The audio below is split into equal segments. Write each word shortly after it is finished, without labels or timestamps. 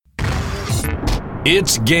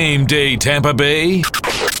It's game day, Tampa Bay.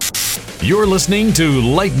 You're listening to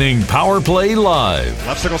Lightning Power Play Live.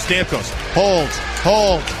 Left circle, Stamkos. Holds,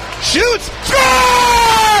 shoots,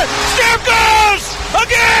 score! Stamkos!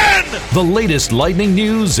 Again! The latest Lightning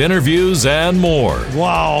news, interviews, and more.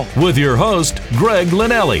 Wow. With your host, Greg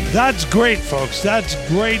Linelli. That's great, folks. That's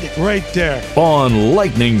great right there. On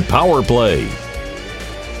Lightning Power Play.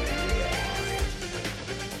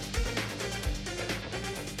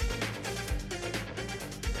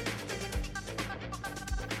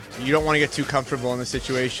 You don't want to get too comfortable in the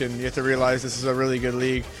situation. You have to realize this is a really good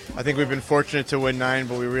league. I think we've been fortunate to win 9,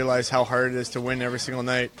 but we realize how hard it is to win every single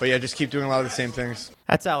night. But yeah, just keep doing a lot of the same things.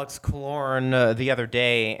 That's Alex Killorn the other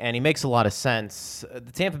day, and he makes a lot of sense.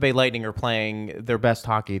 The Tampa Bay Lightning are playing their best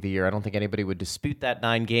hockey of the year. I don't think anybody would dispute that.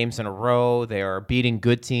 9 games in a row. They are beating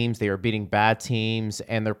good teams. They are beating bad teams,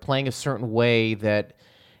 and they're playing a certain way that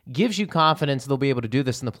gives you confidence they'll be able to do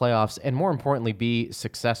this in the playoffs and, more importantly, be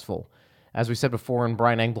successful. As we said before, and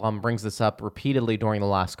Brian Engblom brings this up repeatedly during the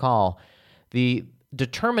last call, the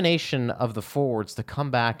determination of the forwards to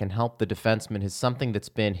come back and help the defensemen is something that's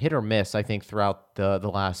been hit or miss, I think, throughout the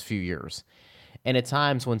last few years. And at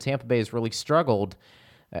times when Tampa Bay has really struggled,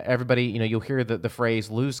 everybody, you'll hear the phrase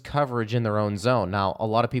lose coverage in their own zone. Now, a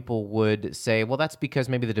lot of people would say, well, that's because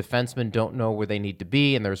maybe the defensemen don't know where they need to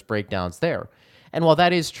be and there's breakdowns there. And while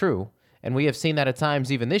that is true, and we have seen that at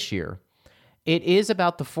times even this year, it is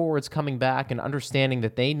about the forwards coming back and understanding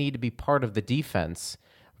that they need to be part of the defense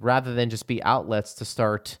rather than just be outlets to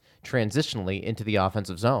start transitionally into the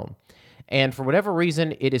offensive zone. And for whatever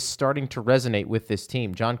reason, it is starting to resonate with this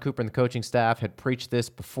team. John Cooper and the coaching staff had preached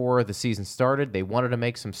this before the season started. They wanted to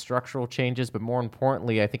make some structural changes, but more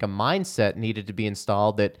importantly, I think a mindset needed to be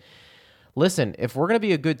installed that, listen, if we're going to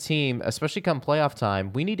be a good team, especially come playoff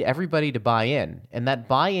time, we need everybody to buy in. And that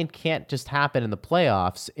buy-in can't just happen in the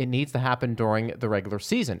playoffs. It needs to happen during the regular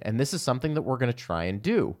season. And this is something that we're going to try and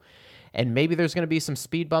do. And maybe there's going to be some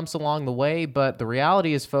speed bumps along the way, but the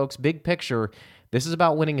reality is, folks, big picture, this is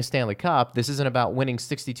about winning a Stanley Cup. This isn't about winning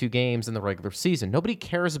 62 games in the regular season. Nobody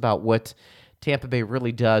cares about what Tampa Bay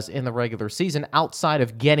really does in the regular season outside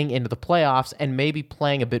of getting into the playoffs and maybe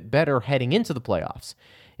playing a bit better heading into the playoffs.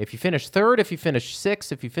 If you finish third, if you finish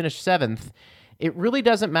sixth, if you finish seventh, it really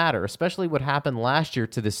doesn't matter, especially what happened last year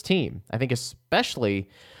to this team. I think especially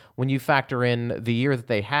when you factor in the year that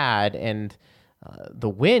they had and the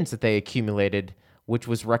wins that they accumulated, which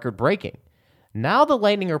was record-breaking. Now the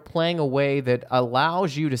Lightning are playing a way that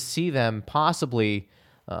allows you to see them possibly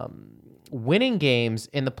winning games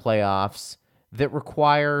in the playoffs that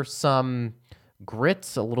require some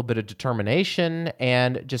grit, a little bit of determination,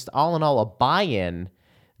 and just all in all a buy-in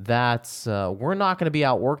that we're not going to be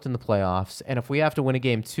outworked in the playoffs, and if we have to win a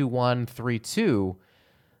game 2-1, 3-2,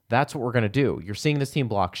 that's what we're going to do. You're seeing this team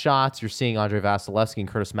block shots, you're seeing Andrei Vasilevskiy and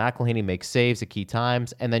Curtis McElhinney make saves at key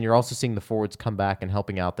times, and then you're also seeing the forwards come back and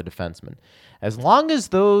helping out the defensemen. As long as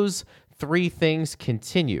those 3 things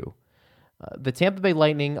continue, the Tampa Bay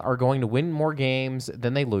Lightning are going to win more games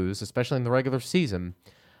than they lose, especially in the regular season,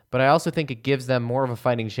 but I also think it gives them more of a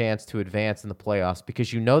fighting chance to advance in the playoffs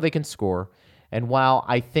because you know they can score. And while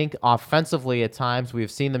I think offensively at times we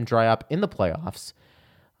have seen them dry up in the playoffs,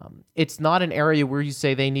 it's not an area where you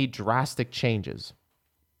say they need drastic changes.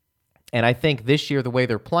 And I think this year the way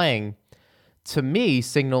they're playing, to me,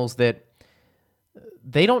 signals that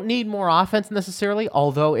they don't need more offense necessarily,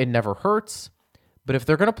 although it never hurts. But if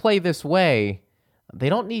they're going to play this way, they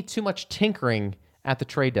don't need too much tinkering at the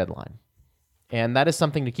trade deadline. And that is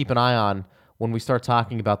something to keep an eye on when we start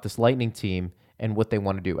talking about this Lightning team and what they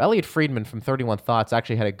want to do. Elliot Friedman from 31 Thoughts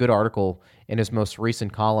actually had a good article in his most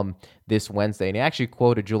recent column this Wednesday, and he actually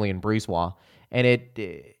quoted Julien Brisebois, and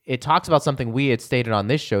it talks about something we had stated on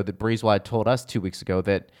this show that Brisebois had told us 2 weeks ago,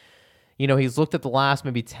 that he's looked at the last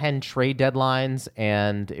maybe 10 trade deadlines,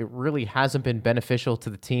 and it really hasn't been beneficial to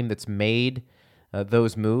the team that's made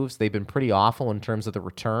those moves. They've been pretty awful in terms of the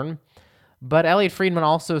return. But Elliot Friedman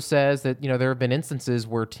also says that there have been instances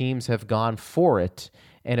where teams have gone for it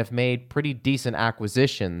and have made pretty decent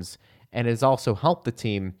acquisitions, and has also helped the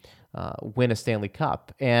team win a Stanley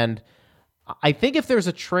Cup. And I think if there's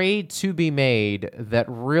a trade to be made that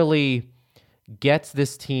really gets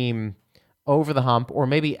this team over the hump, or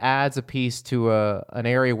maybe adds a piece to an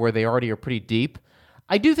area where they already are pretty deep,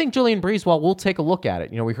 I do think Julien Brisebois will take a look at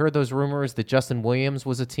it. We heard those rumors that Justin Williams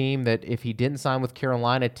was a team that if he didn't sign with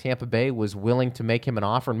Carolina, Tampa Bay was willing to make him an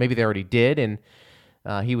offer, and maybe they already did, and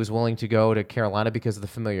he was willing to go to Carolina because of the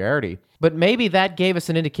familiarity. But maybe that gave us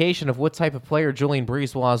an indication of what type of player Julien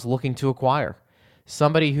Brisebois is looking to acquire.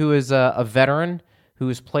 Somebody who is a veteran, who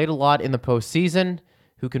has played a lot in the postseason,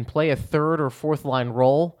 who can play a third or fourth line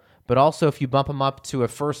role, but also if you bump him up to a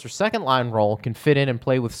first or second line role, can fit in and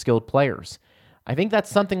play with skilled players. I think that's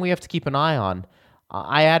something we have to keep an eye on.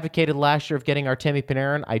 I advocated last year of getting Artemi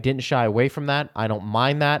Panarin. I didn't shy away from that. I don't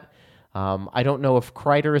mind that. I don't know if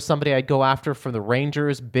Kreider is somebody I'd go after from the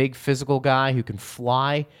Rangers. Big physical guy who can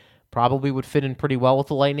fly. Probably would fit in pretty well with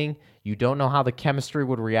the Lightning. You don't know how the chemistry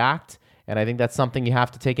would react, and I think that's something you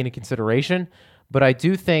have to take into consideration. But I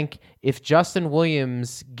do think if Justin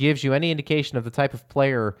Williams gives you any indication of the type of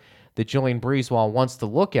player that Julian Breezewall wants to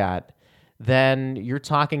look at, then you're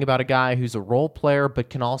talking about a guy who's a role player but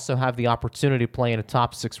can also have the opportunity to play in a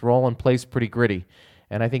top six role and plays pretty gritty.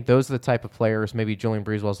 And I think those are the type of players maybe Julian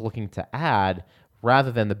Breezewall is looking to add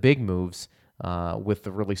rather than the big moves with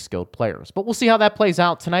the really skilled players. But we'll see how that plays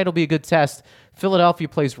out. Tonight will be a good test. Philadelphia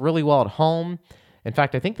plays really well at home. In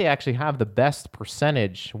fact, I think they actually have the best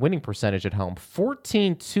winning percentage at home.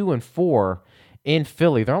 14-2-4 in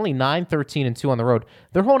Philly. They're only 9-13-2 on the road.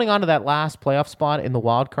 They're holding on to that last playoff spot in the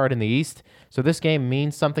wild card in the East. So this game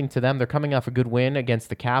means something to them. They're coming off a good win against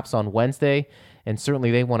the Caps on Wednesday, and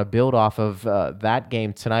certainly they want to build off of that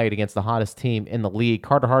game tonight against the hottest team in the league.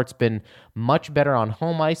 Carter Hart's been much better on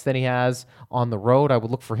home ice than he has on the road. I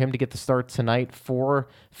would look for him to get the start tonight for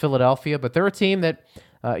Philadelphia, but they're a team that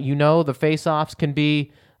the face-offs can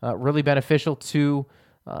be really beneficial to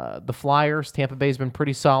the Flyers. Tampa Bay's been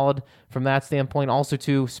pretty solid from that standpoint. Also,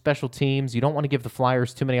 to special teams. You don't want to give the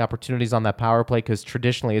Flyers too many opportunities on that power play because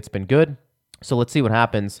traditionally it's been good. So let's see what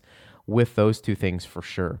happens with those two things for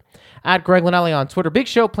sure. At Greg Linnelli on Twitter. Big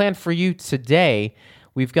show planned for you today.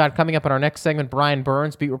 We've got coming up in our next segment, Brian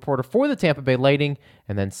Burns, beat reporter for the Tampa Bay Lightning,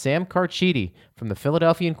 and then Sam Carchidi from the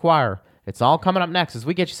Philadelphia Inquirer. It's all coming up next as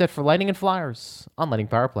we get you set for Lightning and Flyers on Lightning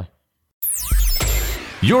Power Play.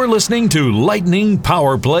 You're listening to Lightning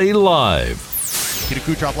Power Play Live. Nikita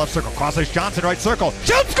Kucherov left circle, cross-ice Johnson right circle.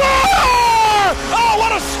 Shoot, score! Oh,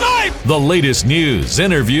 what a snipe! The latest news,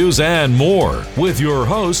 interviews, and more with your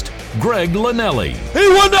host, Greg Linnelli. He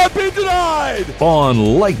will not be denied!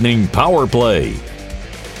 On Lightning Power Play.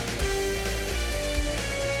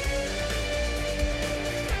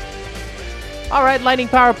 All right, Lightning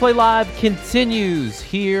Power Play Live continues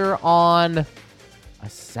here on a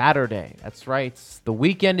Saturday. That's right. The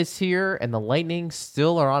weekend is here, and the Lightning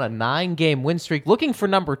still are on a 9-game win streak, looking for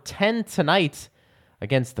number 10 tonight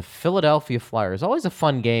against the Philadelphia Flyers. Always a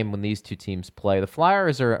fun game when these two teams play. The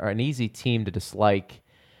Flyers are an easy team to dislike,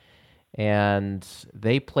 and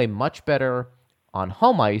they play much better on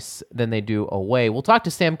home ice than they do away. We'll talk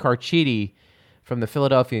to Sam Carchidi from the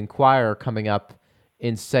Philadelphia Inquirer coming up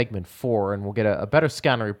in segment 4, and we'll get a better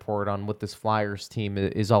scouting report on what this Flyers team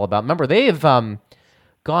is all about. Remember, they have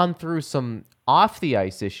gone through some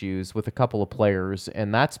off-the-ice issues with a couple of players,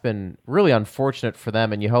 and that's been really unfortunate for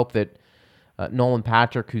them, and you hope that Nolan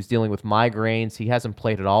Patrick, who's dealing with migraines, he hasn't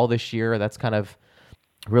played at all this year. That's kind of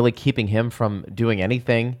really keeping him from doing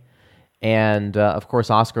anything. And, of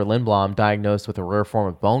course, Oscar Lindblom diagnosed with a rare form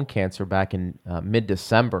of bone cancer back in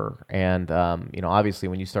mid-December. And, obviously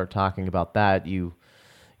when you start talking about that, you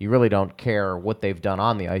really don't care what they've done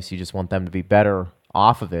on the ice. You just want them to be better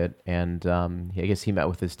off of it. And I guess he met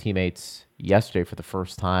with his teammates yesterday for the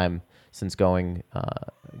first time since getting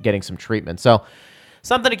some treatment. So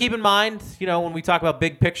something to keep in mind, when we talk about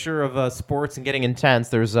big picture of sports and getting intense,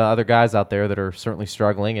 there's other guys out there that are certainly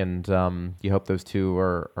struggling, and you hope those two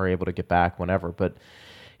are able to get back whenever. But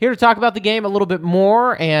here to talk about the game a little bit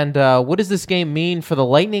more, and what does this game mean for the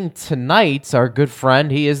Lightning tonight, our good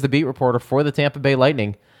friend, he is the beat reporter for the Tampa Bay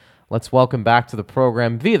Lightning. Let's welcome back to the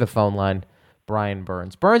program via the phone line, Brian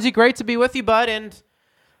Burns. Burnsy, great to be with you, bud, and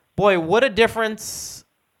boy, what a difference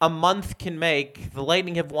a month can make. The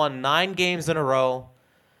Lightning have won 9 games in a row,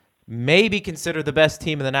 maybe considered the best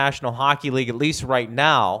team in the National Hockey League, at least right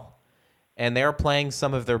now, and they're playing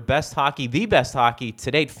some of their best hockey, the best hockey to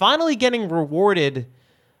date, finally getting rewarded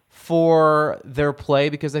for their play,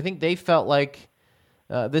 because I think they felt like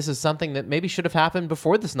this is something that maybe should have happened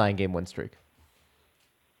before this 9-game win streak.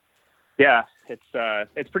 Yeah,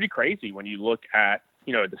 it's pretty crazy when you look at,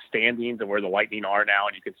 the standings and where the Lightning are now,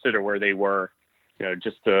 and you consider where they were,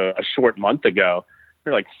 just a short month ago.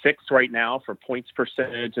 They're like 6th right now for points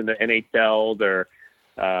percentage in the NHL. They're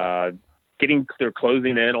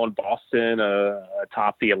closing in on Boston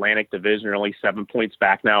atop the Atlantic Division. They're only 7 points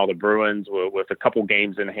back now. The Bruins, with a couple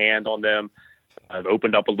games in hand on them, have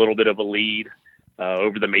opened up a little bit of a lead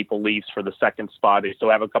over the Maple Leafs for the 2nd spot. They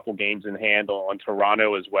still have a couple games in hand on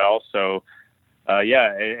Toronto as well. So,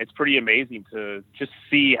 it's pretty amazing to just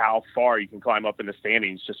see how far you can climb up in the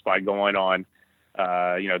standings just by going on,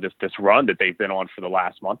 this run that they've been on for the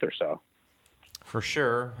last month or so. For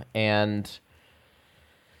sure. And,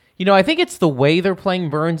 I think it's the way they're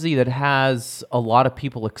playing Bernsey that has a lot of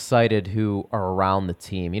people excited who are around the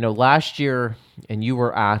team. Last year, and you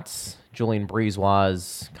were at Julien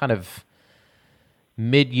Brisebois' kind of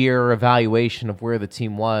mid-year evaluation of where the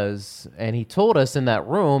team was, and he told us in that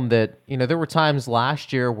room that, there were times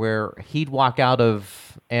last year where he'd walk out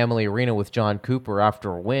of Amalie Arena with John Cooper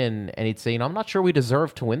after a win, and he'd say, I'm not sure we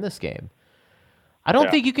deserve to win this game. I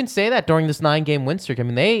don't think you can say that during this 9-game win streak. I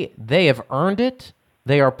mean, they have earned it.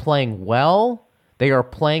 They are playing well. They are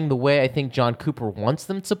playing the way I think John Cooper wants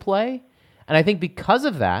them to play. And I think because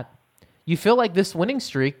of that, you feel like this winning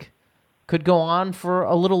streak could go on for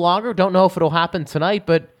a little longer. Don't know if it'll happen tonight,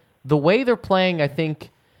 but the way they're playing, I think,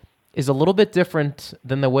 is a little bit different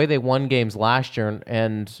than the way they won games last year.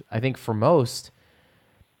 And I think for most,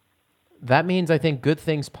 that means I think good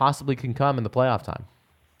things possibly can come in the playoff time.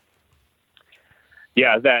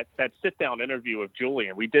 Yeah, that sit-down interview with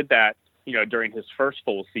Julien, we did that during his first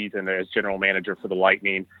full season as general manager for the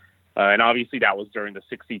Lightning. And obviously that was during the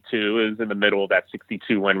 62. It was in the middle of that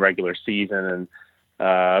 62-win regular season. And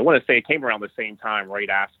I want to say it came around the same time right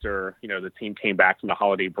after, the team came back from the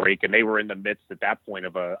holiday break. And they were in the midst at that point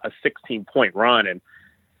of a 16-point run. And,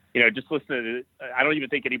 just listening to it, I don't even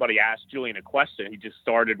think anybody asked Julien a question. He just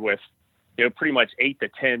started with, pretty much 8 to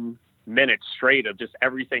 10 minutes straight of just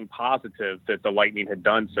everything positive that the Lightning had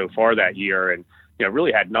done so far that year. And,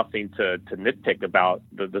 really had nothing to nitpick about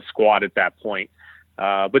the squad at that point.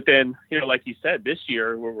 But then, like you said, this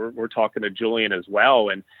year we're talking to Julien as well.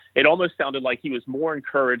 And it almost sounded like he was more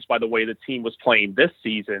encouraged by the way the team was playing this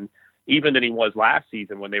season, even than he was last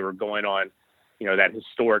season when they were going on, that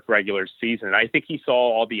historic regular season. And I think he saw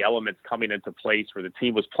all the elements coming into place where the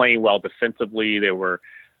team was playing well defensively.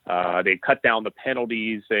 They cut down the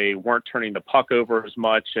penalties. They weren't turning the puck over as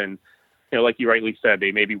much. And, like you rightly said,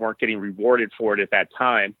 they maybe weren't getting rewarded for it at that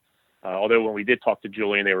time. Although when we did talk to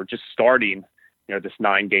Julien, they were just starting, this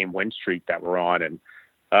 9-game win streak that we're on. And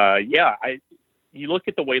you look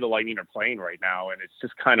at the way the Lightning are playing right now, and it's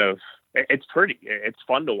just it's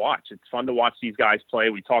fun to watch. It's fun to watch these guys play.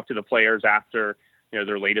 We talked to the players after,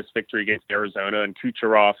 their latest victory against Arizona, and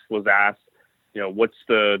Kucherov was asked, what's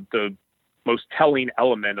the most telling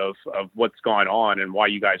element of what's gone on and why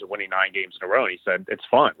you guys are winning 9 games in a row. And he said, it's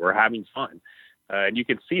fun. We're having fun. And you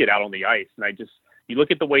can see it out on the ice. And you look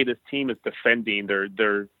at the way this team is defending,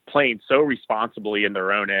 they're playing so responsibly in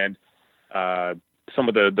their own end. Some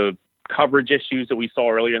of the coverage issues that we saw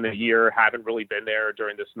earlier in the year haven't really been there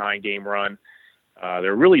during this 9-game run.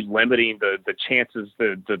 They're really limiting the chances,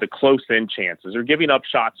 the close-in chances. They're giving up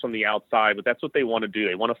shots from the outside, but that's what they want to do.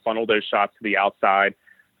 They want to funnel those shots to the outside,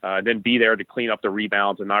 then be there to clean up the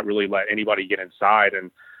rebounds and not really let anybody get inside.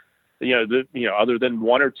 And, other than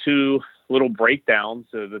 1 or 2 little breakdowns,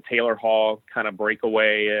 the Taylor Hall kind of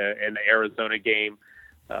breakaway in the Arizona game,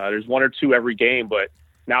 there's 1 or 2 every game, but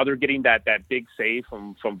now they're getting that big save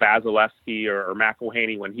from Vasilevsky or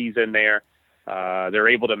McElhinney when he's in there. They're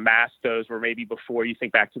able to mask those where maybe before, you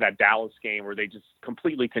think back to that Dallas game where they just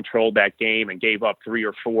completely controlled that game and gave up 3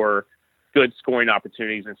 or 4 good scoring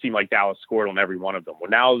opportunities, and it seemed like Dallas scored on every one of them. Well,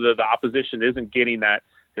 now the opposition isn't getting that.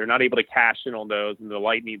 They're not able to cash in on those, and the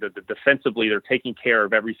Lightning, the defensively, they're taking care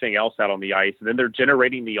of everything else out on the ice, and then they're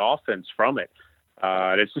generating the offense from it.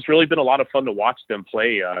 It's just really been a lot of fun to watch them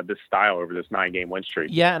play this style over this 9-game win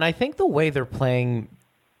streak. Yeah, and I think the way they're playing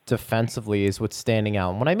defensively is what's standing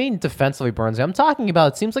out. And when I mean defensively, Burns, I'm talking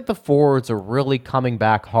about, it seems like the forwards are really coming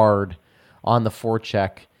back hard on the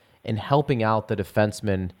forecheck and helping out the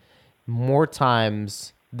defensemen more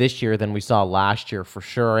times this year than we saw last year for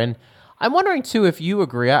sure. And I'm wondering too if you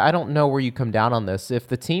agree, I don't know where you come down on this, if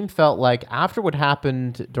the team felt like after what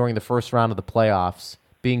happened during the first round of the playoffs,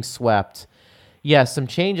 being swept, yes, some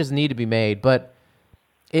changes need to be made, but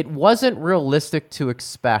it wasn't realistic to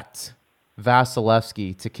expect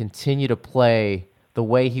Vasilevsky to continue to play the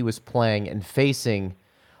way he was playing and facing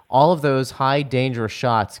all of those high dangerous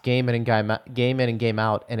shots game in and game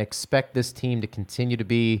out and expect this team to continue to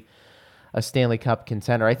be a Stanley Cup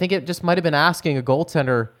contender. I think it just might have been asking a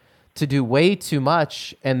goaltender to do way too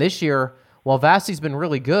much. And this year, while Vasi's been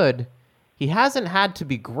really good, he hasn't had to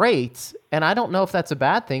be great. And I don't know if that's a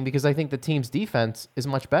bad thing because I think the team's defense is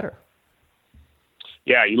much better.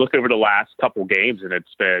 Yeah, you look over the last couple games and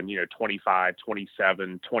it's been, 25,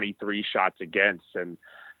 27, 23 shots against. And,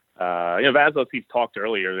 Vasilevsky's talked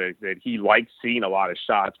earlier that he likes seeing a lot of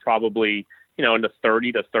shots, probably, in the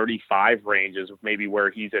 30 to 35 ranges, maybe where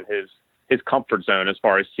he's in his comfort zone as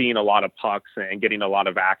far as seeing a lot of pucks and getting a lot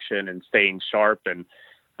of action and staying sharp. And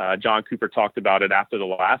John Cooper talked about it after the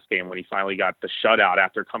last game when he finally got the shutout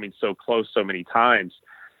after coming so close so many times,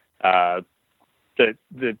 that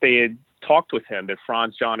they had talked with him, that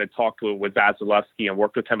Franz John had talked with Vasilevsky and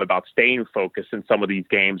worked with him about staying focused in some of these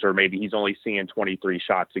games, or maybe he's only seeing 23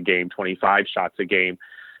 shots a game, 25 shots a game.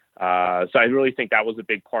 So I really think that was a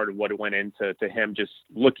big part of what went into him just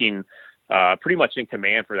looking pretty much in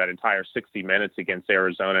command for that entire 60 minutes against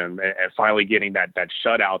Arizona, and finally getting that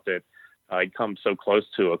shutout that he'd come so close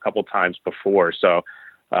to a couple times before. So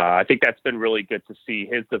I think that's been really good to see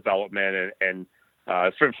his development. And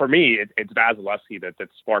for me, it's Vasilevsky that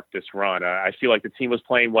sparked this run. I feel like the team was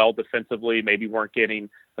playing well defensively, maybe weren't getting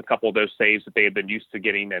a couple of those saves that they had been used to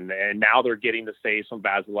getting, and now they're getting the saves from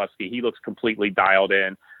Vasilevsky. He looks completely dialed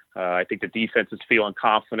in. I think the defense is feeling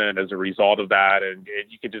confident as a result of that, and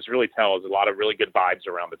you can just really tell there's a lot of really good vibes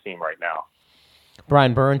around the team right now.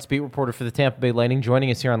 Brian Burns, beat reporter for the Tampa Bay Lightning,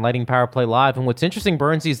 joining us here on Lightning Power Play Live. And what's interesting,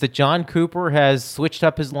 Burns, is that John Cooper has switched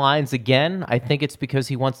up his lines again. I think it's because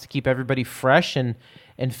he wants to keep everybody fresh and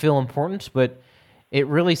feel important, but it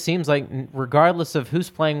really seems like regardless of who's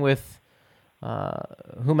playing with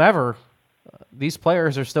whomever, these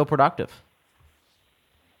players are still productive.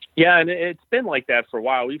 Yeah, and it's been like that for a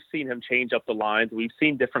while. We've seen him change up the lines. We've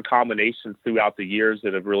seen different combinations throughout the years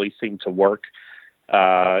that have really seemed to work.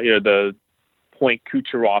 The Point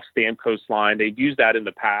Kucherov Stamkos line, they've used that in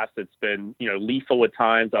the past. It's been, lethal at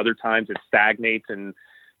times. Other times it stagnates, and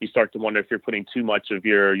you start to wonder if you're putting too much of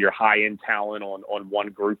your high-end talent on one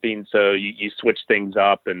grouping. So you switch things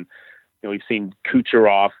up, and we've seen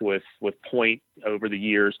Kucherov with Point over the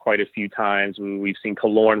years quite a few times. We've seen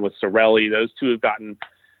Killorn with Cirelli. Those two have gotten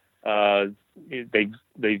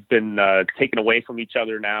they've been taken away from each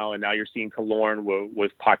other now, and now you're seeing Killorn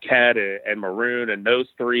with Paquette and Maroon, and those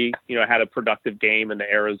three, had a productive game in the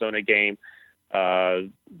Arizona game.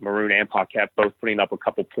 Maroon and Paquette both putting up a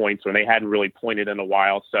couple points when they hadn't really pointed in a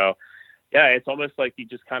while. So, yeah, it's almost like you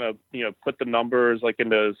just kind of put the numbers like in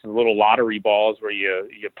those little lottery balls where you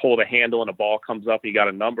pull the handle and a ball comes up and you got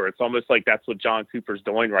a number. It's almost like that's what John Cooper's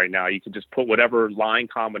doing right now. You can just put whatever line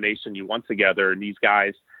combination you want together, and these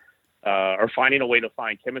guys are finding a way to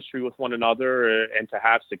find chemistry with one another and to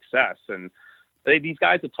have success. And these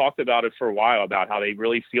guys have talked about it for a while, about how they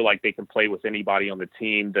really feel like they can play with anybody on the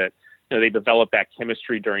team, that they develop that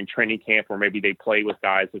chemistry during training camp, or maybe they play with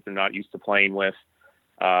guys that they're not used to playing with.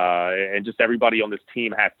 And just everybody on this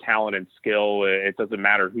team has talent and skill. It doesn't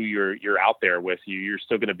matter who you're out there with. You're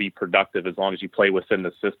still going to be productive as long as you play within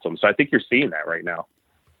the system. So I think you're seeing that right now.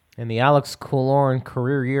 And the Alex Killorn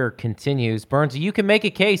career year continues. Burns, you can make a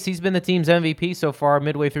case. He's been the team's MVP so far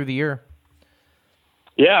midway through the year.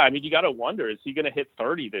 Yeah, I mean, you got to wonder, is he going to hit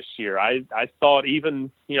 30 this year? I thought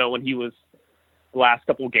even, when he was the last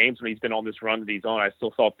couple of games when he's been on this run that he's on, I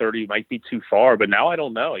still thought 30 might be too far. But now I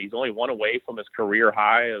don't know. He's only one away from his career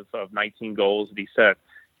high of 19 goals that he set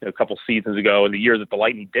a couple seasons ago, in the year that the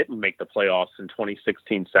Lightning didn't make the playoffs in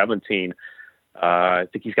 2016-17. I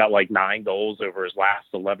think he's got like 9 goals over his last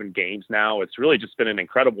 11 games now. It's really just been an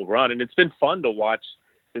incredible run, and it's been fun to watch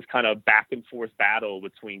this kind of back and forth battle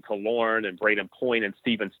between Killorn and Braden Point and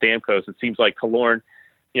Steven Stamkos. It seems like Killorn,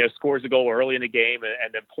 scores a goal early in the game,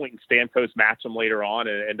 and then Point and Stamkos match them later on,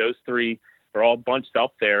 and those three are all bunched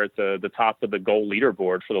up there at the top of the goal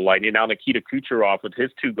leaderboard for the Lightning. Now Nikita Kucherov, with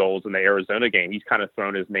his 2 goals in the Arizona game, he's kind of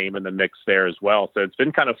thrown his name in the mix there as well. So it's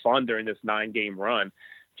been kind of fun during this 9-game run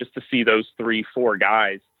just to see those 3-4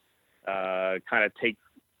 guys kind of take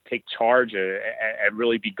charge and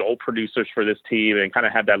really be goal producers for this team, and kind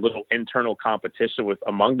of have that little internal competition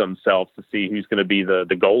among themselves to see who's going to be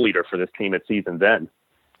the goal leader for this team at season's end.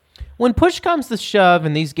 When push comes to shove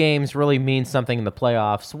and these games really mean something in the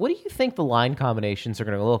playoffs, what do you think the line combinations are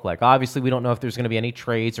going to look like? Obviously, we don't know if there's going to be any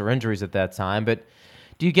trades or injuries at that time, but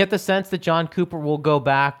do you get the sense that John Cooper will go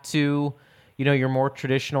back to your more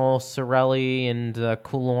traditional Cirelli and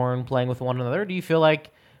Killorn playing with one another? Do you feel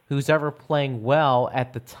like who's ever playing well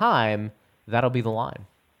at the time, that'll be the line?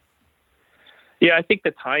 Yeah, I think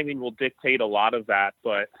the timing will dictate a lot of that.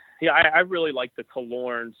 But, yeah, I really like the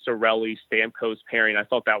Killorn, Cirelli, Stamkos pairing. I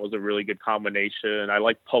thought that was a really good combination. I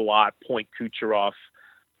like Palat, Point, Kucherov.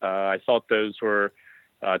 I thought those were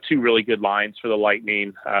 2 really good lines for the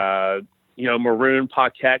Lightning. Maroon,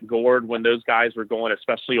 Paquette, Gord, when those guys were going,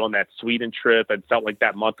 especially on that Sweden trip, it felt like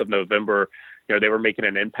that month of November, they were making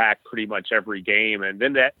an impact pretty much every game. And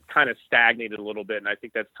then that kind of stagnated a little bit. And I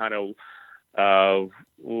think that's kind of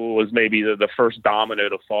was maybe the first domino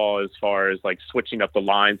to fall as far as like switching up the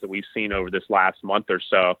lines that we've seen over this last month or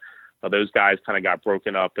so. Those guys kind of got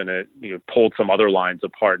broken up, and it pulled some other lines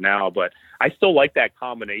apart now. But I still like that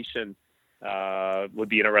combination. Would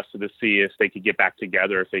be interested to see if they could get back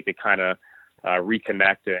together, if they could kind of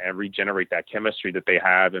reconnect and regenerate that chemistry that they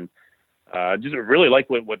have. And just really like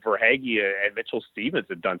what Verhaeghe and Mitchell Stevens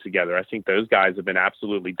have done together. I think those guys have been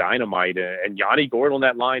absolutely dynamite. And Yanni Gourde on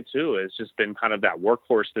that line, too, has just been kind of that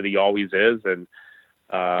workhorse that he always is. And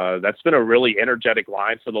that's been a really energetic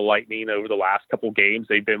line for the Lightning over the last couple games.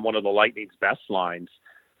 They've been one of the Lightning's best lines.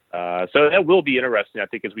 So that will be interesting, I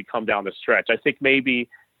think, as we come down the stretch. I think maybe,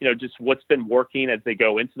 just what's been working as they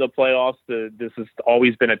go into the playoffs. This has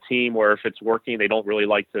always been a team where if it's working, they don't really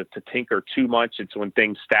like to tinker too much. It's when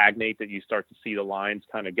things stagnate that you start to see the lines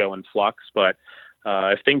kind of go in flux. But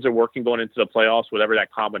if things are working going into the playoffs, whatever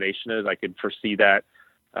that combination is, I could foresee that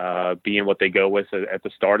being what they go with at the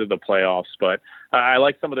start of the playoffs. But I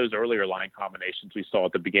like some of those earlier line combinations we saw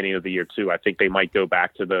at the beginning of the year, too. I think they might go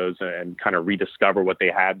back to those and kind of rediscover what they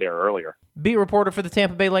had there earlier. Beat reporter for the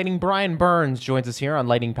Tampa Bay Lightning, Brian Burns, joins us here on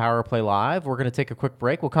Lightning Power Play Live. We're going to take a quick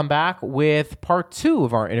break. We'll come back with part 2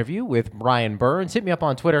 of our interview with Brian Burns. Hit me up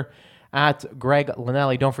on Twitter at Greg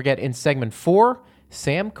Linnelli. Don't forget, in segment 4,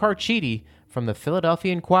 Sam Carchidi from the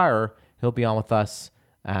Philadelphia Inquirer. He'll be on with us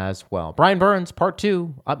as well. Brian Burns, part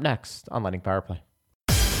 2, up next on Lightning Power Play.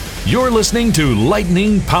 You're listening to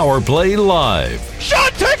Lightning Power Play Live.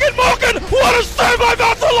 Shot taken, Malkin! What a save by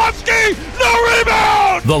Vasilevsky! No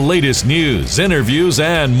rebound! The latest news, interviews,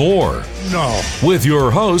 and more. No. With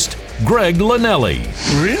your host, Greg Linnelli.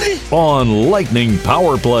 Really? On Lightning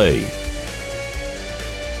Power Play.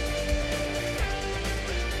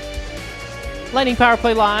 Lightning Power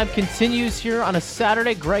Play Live continues here on a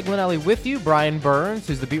Saturday. Greg Linnelli with you. Brian Burns,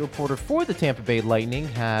 who's the beat reporter for the Tampa Bay Lightning,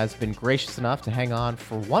 has been gracious enough to hang on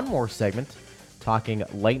for one more segment, talking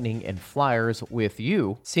Lightning and Flyers with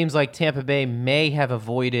you. Seems like Tampa Bay may have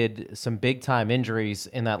avoided some big-time injuries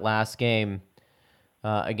in that last game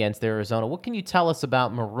against Arizona. What can you tell us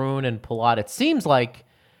about Maroon and Palat? It seems like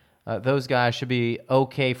those guys should be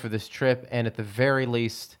okay for this trip, and at the very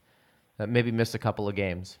least, maybe miss a couple of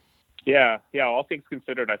games. Yeah. All things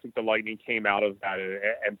considered, I think the Lightning came out of that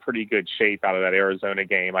in pretty good shape out of that Arizona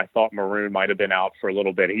game. I thought Maroon might have been out for a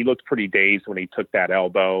little bit. He looked pretty dazed when he took that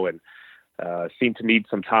elbow and seemed to need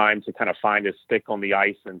some time to kind of find his stick on the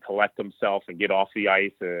ice and collect himself and get off the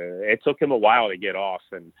ice. It took him a while to get off,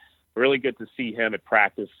 and really good to see him at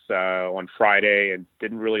practice on Friday, and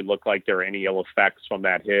didn't really look like there were any ill effects from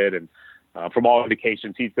that hit. And from all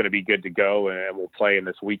indications, he's going to be good to go and will play in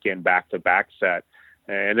this weekend back-to-back set.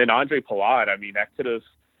 And then Andre Palat, I mean, that could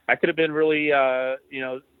have been really, that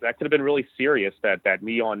could have been really serious. That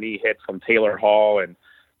knee-on-knee hit from Taylor Hall, and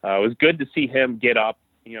it was good to see him get up,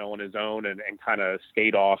 on his own and kind of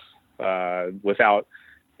skate off without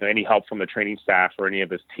any help from the training staff or any of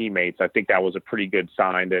his teammates. I think that was a pretty good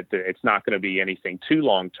sign that it's not going to be anything too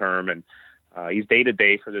long-term, and he's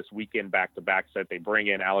day-to-day for this weekend back-to-back set. They bring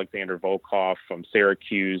in Alexander Volkov from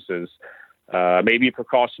Syracuse as maybe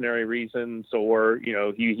precautionary reasons, or,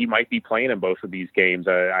 he might be playing in both of these games.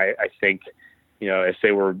 I think, if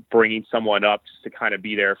they were bringing someone up just to kind of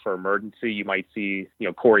be there for emergency, you might see,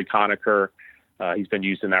 Corey Conacher. He's been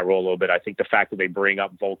used in that role a little bit. I think the fact that they bring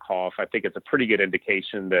up Volkov, I think it's a pretty good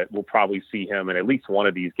indication that we'll probably see him in at least one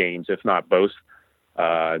of these games, if not both,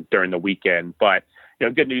 during the weekend. But,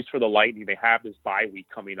 good news for the Lightning. They have this bye week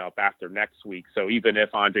coming up after next week. So even if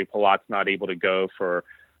Andre Palat's not able to go for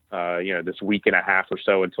this week and a half or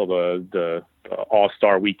so until the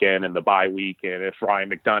All-Star weekend and the bye week, and if Ryan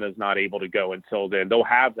McDonough's not able to go until then, they'll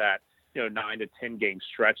have that 9 to 10 game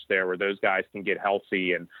stretch there where those guys can get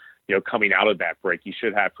healthy. And coming out of that break, you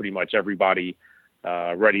should have pretty much everybody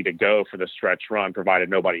ready to go for the stretch run, provided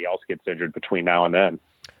nobody else gets injured between now and then.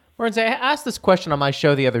 Burns, I asked this question on my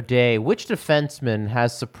show the other day. Which defenseman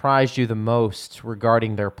has surprised you the most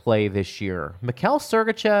regarding their play this year? Mikhail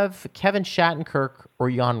Sergachev, Kevin Shattenkirk,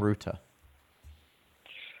 or Jan Rutta?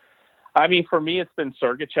 I mean, for me, it's been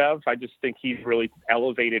Sergachev. I just think he's really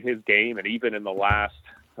elevated his game, and even in the last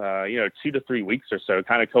 2 to 3 weeks or so,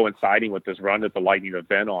 kind of coinciding with this run that the Lightning have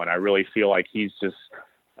been on, I really feel like he's just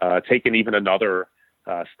taken even another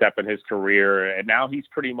step in his career. And now he's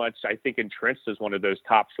pretty much, I think, entrenched as one of those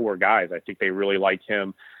top 4 guys. I think they really like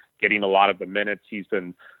him getting a lot of the minutes. He's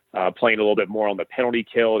been playing a little bit more on the penalty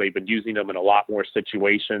kill. They've been using him in a lot more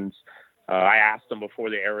situations. I asked him before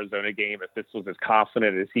the Arizona game if this was as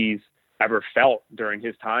confident as he's ever felt during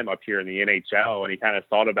his time up here in the NHL. And he kind of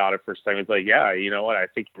thought about it for a second. He's like, yeah, you know what? I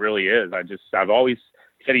think it really is. I've always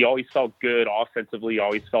said he always felt good offensively,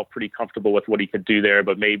 always felt pretty comfortable with what he could do there,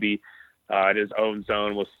 but maybe in his own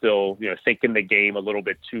zone was still, thinking the game a little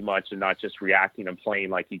bit too much and not just reacting and playing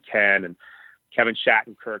like he can. And Kevin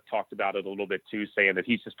Shattenkirk talked about it a little bit too, saying that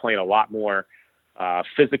he's just playing a lot more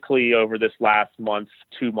physically over this last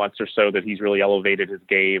 2 months or so, that he's really elevated his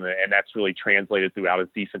game, and that's really translated throughout his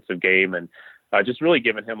defensive game. And just really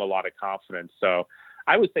giving him a lot of confidence. So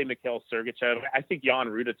I would say Mikhail Sergachev. I think Jan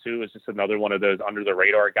Ruda, too, is just another one of those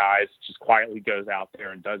under-the-radar guys, just quietly goes out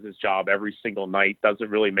there and does his job every single night, doesn't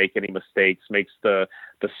really make any mistakes, makes the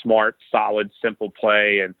smart, solid, simple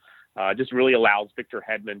play, and just really allows Victor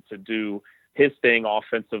Hedman to do his thing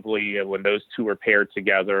offensively when those two are paired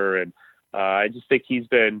together. And I just think he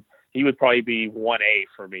would probably be 1A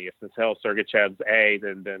for me. If Mikhail Sergachev's A,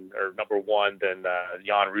 or number one, then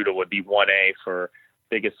Jan Ruda would be 1A for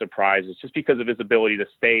biggest surprises, just because of his ability to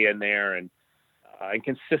stay in there and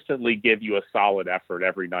consistently give you a solid effort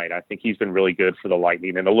every night. I think he's been really good for the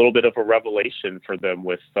Lightning, and a little bit of a revelation for them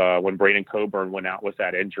with when Braden Coburn went out with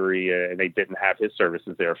that injury and they didn't have his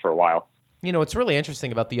services there for a while. You know, it's really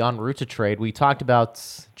interesting about the Jan Ruda trade. We talked about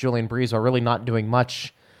Julien BriseBois really not doing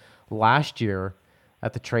much last year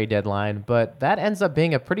at the trade deadline, but that ends up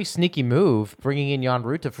being a pretty sneaky move, bringing in Jan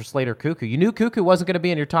Ruda for Slater Koekkoek. You knew Koekkoek wasn't going to be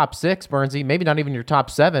in your top 6, Bernsey, maybe not even your top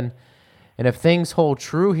 7. And if things hold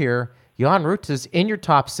true here, Jan Ruta's in your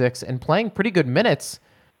top 6 and playing pretty good minutes.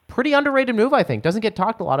 Pretty underrated move, I think. Doesn't get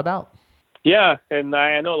talked a lot about. Yeah, and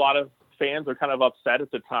I know a lot of fans are kind of upset at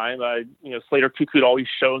the time. Slater Koekkoek had always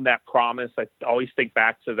shown that promise. I always think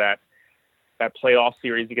back to that playoff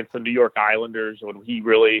series against the New York Islanders when he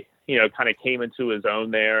really, kind of came into his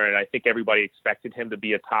own there. And I think everybody expected him to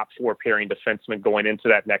be a top 4 pairing defenseman going into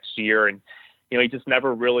that next year. And, he just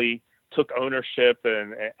never really took ownership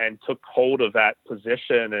and took hold of that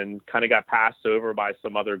position and kind of got passed over by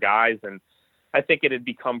some other guys. And I think it had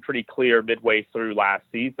become pretty clear midway through last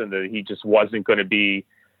season that he just wasn't going to be,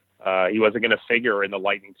 he wasn't going to figure in the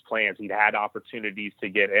Lightning's plans. He'd had opportunities to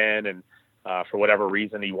get in, and for whatever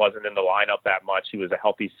reason, he wasn't in the lineup that much. He was a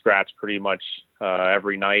healthy scratch pretty much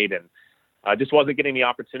every night, and just wasn't getting the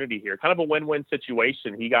opportunity here. Kind of a win-win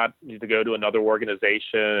situation. He got to go to another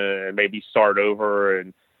organization and maybe start over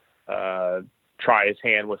and try his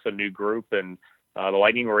hand with a new group. And the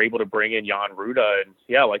Lightning were able to bring in Jan Ruda. And,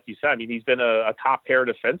 yeah, like you said, he's been a top-pair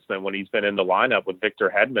defenseman when he's been in the lineup with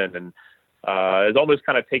Victor Hedman, and has almost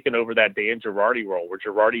kind of taken over that Dan Girardi role, where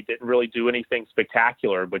Girardi didn't really do anything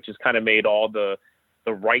spectacular, but just kind of made all the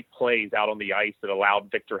right plays out on the ice that allowed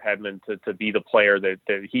Victor Hedman to be the player that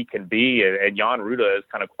he can be. And Jan Ruda has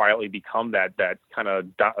kind of quietly become that kind of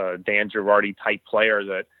Dan Girardi type player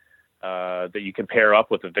that you can pair up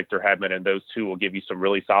with a Victor Hedman, and those two will give you some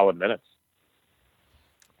really solid minutes.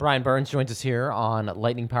 Brian Burns joins us here on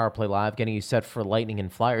Lightning Power Play Live, getting you set for Lightning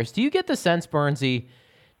and Flyers. Do you get the sense, Burnsy,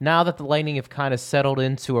 now that the Lightning have kind of settled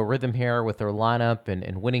into a rhythm here with their lineup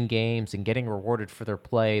and winning games and getting rewarded for their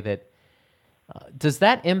play, that does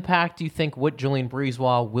that impact, do you think, what Julien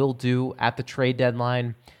BriseBois will do at the trade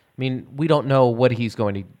deadline? I mean, we don't know what he's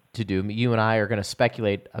going to do. You and I are going to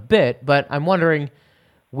speculate a bit, but I'm wondering,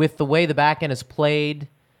 with the way the back end is played,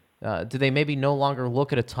 do they maybe no longer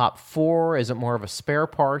look at a top 4? Is it more of a spare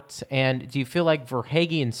part? And do you feel like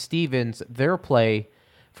Verhaeghe and Stevens, their play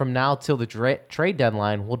from now till the trade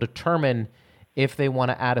deadline will determine if they want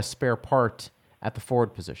to add a spare part at the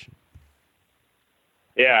forward position?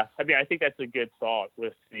 Yeah, I think that's a good thought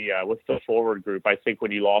with the forward group. I think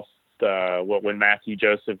when you lost when Matthew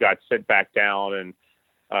Joseph got sent back down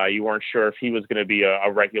and you weren't sure if he was going to be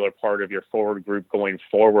a regular part of your forward group going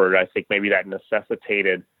forward, I think maybe that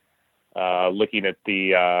necessitated looking at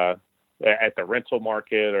the rental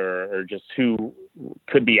market or just who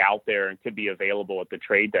could be out there and could be available at the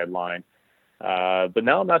trade deadline. But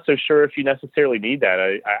now I'm not so sure if you necessarily need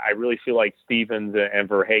that. I really feel like Stevens and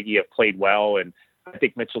Verhaeghe have played well, and I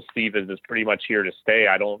think Mitchell Stevens is pretty much here to stay.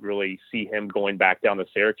 I don't really see him going back down to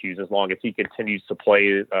Syracuse as long as he continues to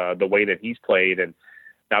play the way that he's played. And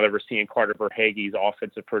now that we're seeing Carter Verhaeghe's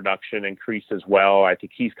offensive production increase as well, I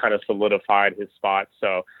think he's kind of solidified his spot.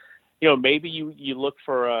 So, maybe you look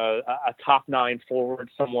for a top 9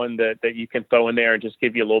 forward, someone that you can throw in there and just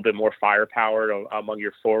give you a little bit more firepower among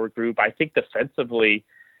your forward group. I think defensively,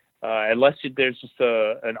 unless there's just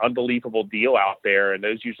an unbelievable deal out there, and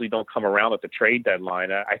those usually don't come around at the trade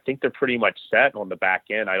deadline, I think they're pretty much set on the back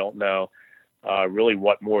end. I don't know really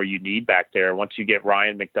what more you need back there. Once you get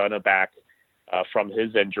Ryan McDonagh back from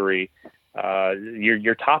his injury,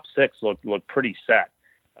 your top 6 look pretty set.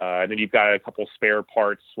 And then you've got a couple spare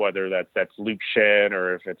parts, whether that's Luke Schenn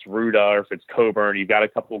or if it's Ruda or if it's Coburn. You've got a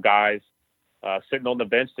couple guys sitting on the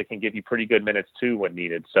bench that can give you pretty good minutes too when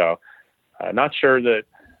needed. So not sure that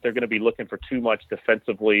they're going to be looking for too much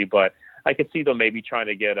defensively, but I could see them maybe trying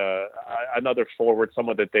to get another forward,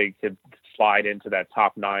 someone that they could slide into that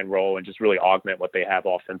top 9 role and just really augment what they have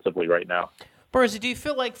offensively right now. Burnsy, do you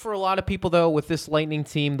feel like for a lot of people, though, with this Lightning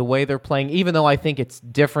team, the way they're playing, even though I think it's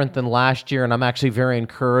different than last year, and I'm actually very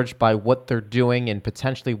encouraged by what they're doing and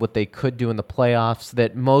potentially what they could do in the playoffs,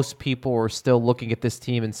 that most people are still looking at this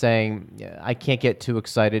team and saying, yeah, I can't get too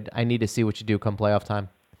excited. I need to see what you do come playoff time?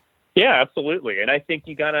 Yeah, absolutely. And I think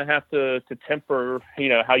you gotta have to temper,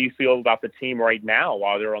 how you feel about the team right now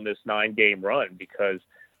while they're on this 9-game run, because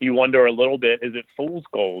you wonder a little bit, is it fool's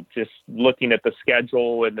gold just looking at the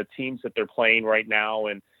schedule and the teams that they're playing right now?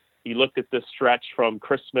 And you looked at this stretch from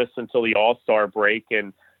Christmas until the All-Star break,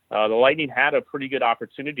 and the Lightning had a pretty good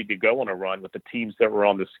opportunity to go on a run with the teams that were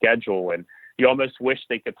on the schedule. And you almost wish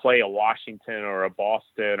they could play a Washington or a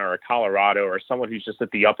Boston or a Colorado or someone who's just at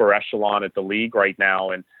the upper echelon at the league right now,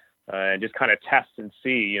 and just kind of test and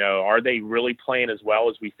see, are they really playing as well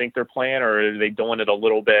as we think they're playing, or are they doing it a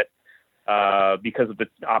little bit because of the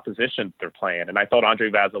opposition they're playing? And I thought Andrei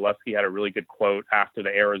Vasilevsky had a really good quote after the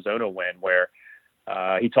Arizona win where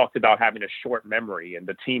he talked about having a short memory, and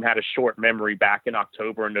the team had a short memory back in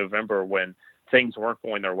October and November when things weren't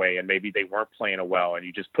going their way and maybe they weren't playing well, and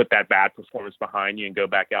you just put that bad performance behind you and go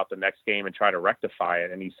back out the next game and try to rectify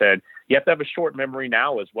it. And he said, you have to have a short memory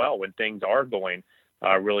now as well when things are going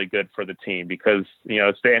really good for the team, because,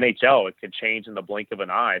 it's the NHL. It can change in the blink of an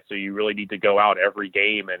eye. So you really need to go out every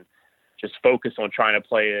game and just focus on trying to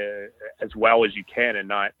play as well as you can and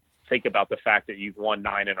not think about the fact that you've won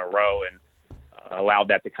 9 in a row and allowed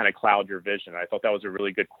that to kind of cloud your vision. I thought that was a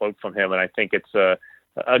really good quote from him, and I think it's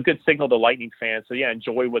a good signal to Lightning fans. So, yeah,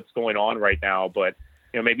 enjoy what's going on right now, but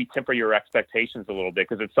maybe temper your expectations a little bit,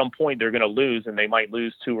 because at some point they're going to lose, and they might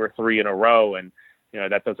lose 2 or 3 in a row, and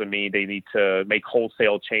that doesn't mean they need to make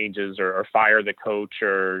wholesale changes or fire the coach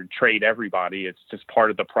or trade everybody. It's just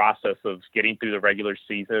part of the process of getting through the regular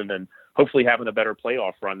season and hopefully having a better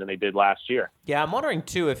playoff run than they did last year. Yeah, I'm wondering,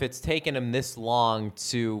 too, if it's taken them this long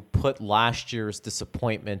to put last year's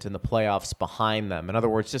disappointment in the playoffs behind them. In other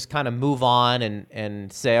words, just kind of move on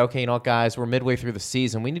and say, okay, guys, we're midway through the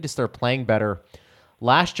season. We need to start playing better.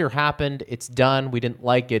 Last year happened. It's done. We didn't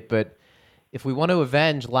like it, but if we want to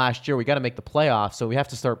avenge last year, we got to make the playoffs, so we have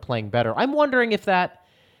to start playing better. I'm wondering if that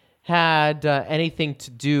had anything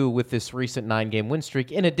to do with this recent 9-game win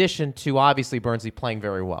streak, in addition to obviously Burnsy playing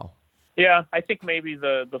very well. Yeah, I think maybe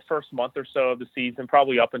the first month or so of the season,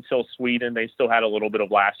 probably up until Sweden, they still had a little bit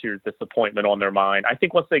of last year's disappointment on their mind. I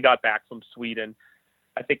think once they got back from Sweden,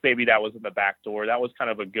 I think maybe that was in the back door. That was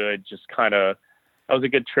kind of a good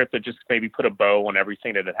trip to just maybe put a bow on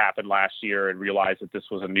everything that had happened last year and realize that this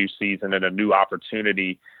was a new season and a new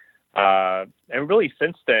opportunity. And really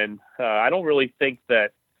since then, I don't really think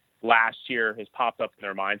that last year has popped up in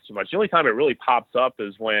their minds too much. The only time it really pops up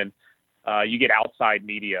is when you get outside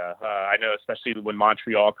media. I know, especially when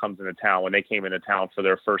Montreal comes into town, when they came into town for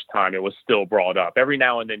their first time, it was still brought up. Every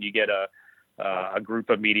now and then you get a group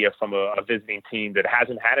of media from a visiting team that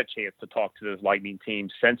hasn't had a chance to talk to this Lightning team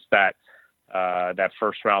since that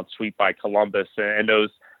first round sweep by Columbus, and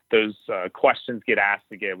those questions get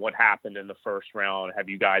asked again. What happened in the first round? Have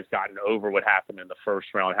you guys gotten over what happened in the first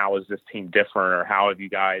round? How is this team different, or how have you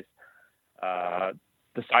guys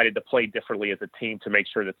decided to play differently as a team to make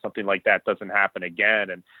sure that something like that doesn't happen again?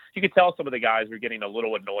 And you could tell some of the guys were getting a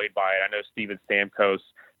little annoyed by it. I know Steven Stamkos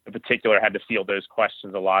in particular had to field those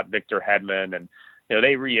questions a lot. Victor Hedman, and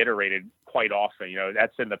they reiterated quite often.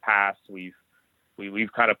 That's in the past. We've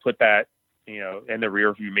kind of put that in the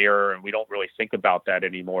rearview mirror, and we don't really think about that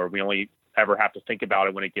anymore. We only ever have to think about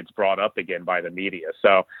it when it gets brought up again by the media.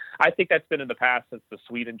 So I think that's been in the past since the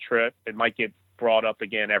Sweden trip. It might get brought up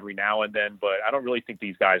again every now and then, but I don't really think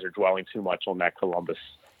these guys are dwelling too much on that Columbus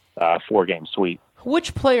 4-game sweep.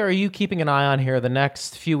 Which player are you keeping an eye on here the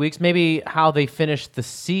next few weeks? Maybe how they finish the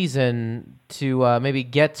season to maybe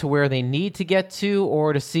get to where they need to get to,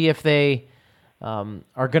 or to see if they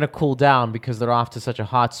are going to cool down because they're off to such a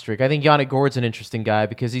hot streak. I think Yanni Gourde's an interesting guy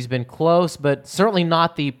because he's been close, but certainly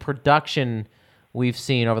not the production we've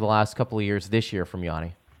seen over the last couple of years this year from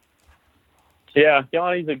Yanni. Yeah,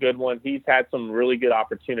 Yanni's a good one. He's had some really good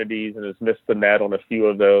opportunities and has missed the net on a few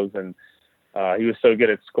of those, and he was so good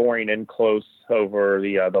at scoring in close over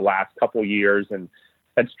the last couple years, and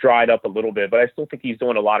that's dried up a little bit. But I still think he's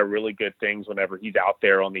doing a lot of really good things whenever he's out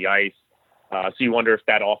there on the ice. So you wonder if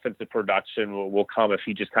that offensive production will come if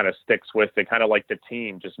he just kind of sticks with it, kind of like the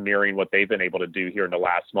team, just mirroring what they've been able to do here in the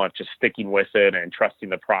last month, just sticking with it and trusting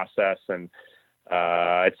the process. And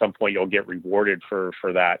at some point you'll get rewarded for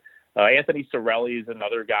that. Anthony Cirelli is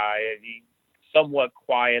another guy. He's somewhat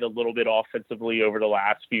quiet a little bit offensively over the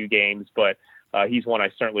last few games, but he's one I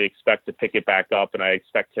certainly expect to pick it back up, and I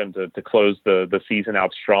expect him to close the season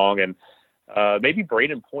out strong. And maybe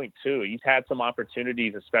Braden Point too. He's had some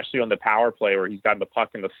opportunities, especially on the power play where he's gotten the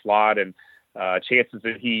puck in the slot, and chances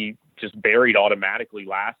that he just buried automatically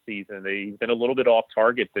last season. He's been a little bit off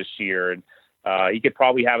target this year, and he could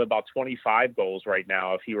probably have about 25 goals right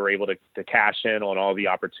now if he were able to cash in on all the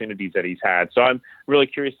opportunities that he's had. So I'm really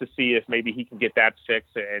curious to see if maybe he can get that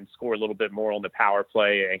fixed and score a little bit more on the power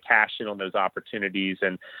play and cash in on those opportunities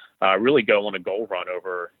and really go on a goal run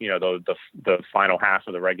over, the final half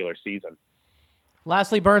of the regular season.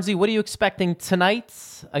 Lastly, Bernsey, what are you expecting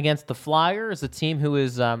tonight against the Flyers, a team who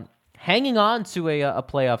is hanging on to a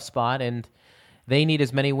playoff spot, and they need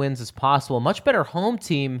as many wins as possible? Much better home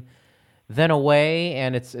team than away,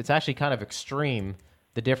 and it's actually kind of extreme,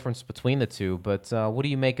 the difference between the two. But what do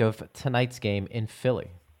you make of tonight's game in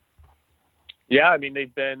Philly? Yeah, I mean,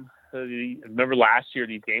 they've been remember last year,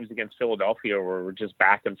 these games against Philadelphia were just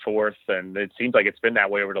back and forth, and it seems like it's been that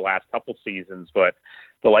way over the last couple seasons. But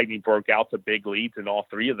the Lightning broke out to big leads in all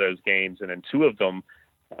three of those games, and in two of them,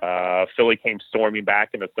 Philly came storming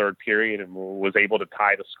back in the third period and was able to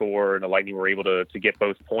tie the score, and the Lightning were able to get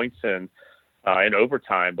both points in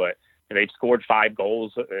overtime. But they've scored 5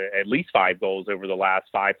 goals, at least 5 goals over the last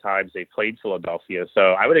 5 times they played Philadelphia.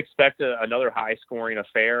 So I would expect another high-scoring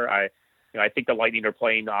affair. I think the Lightning are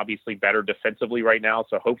playing obviously better defensively right now,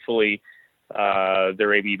 so hopefully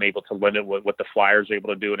they're able to limit what the Flyers are able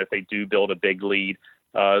to do, and if they do build a big lead,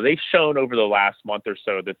 they've shown over the last month or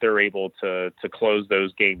so that they're able to close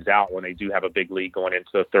those games out when they do have a big lead going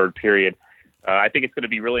into the third period. I think it's going to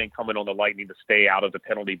be really incumbent on the Lightning to stay out of the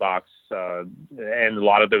penalty box, and a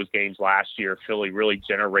lot of those games last year, Philly really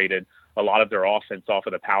generated a lot of their offense off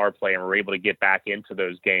of the power play and were able to get back into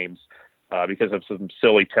those games because of some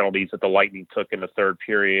silly penalties that the Lightning took in the third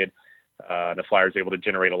period. The Flyers were able to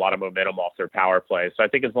generate a lot of momentum off their power play. So I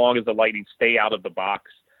think as long as the Lightning stay out of the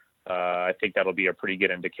box, I think that'll be a pretty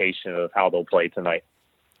good indication of how they'll play tonight.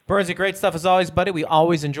 Bernsey, great stuff as always, buddy. We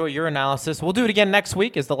always enjoy your analysis. We'll do it again next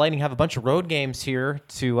week as the Lightning have a bunch of road games here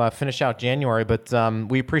to finish out January, but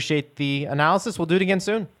we appreciate the analysis. We'll do it again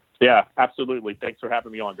soon. Yeah, absolutely. Thanks for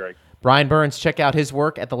having me on, Greg. Brian Burns, check out his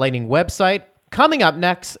work at the Lightning website. Coming up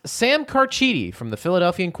next, Sam Carchidi from the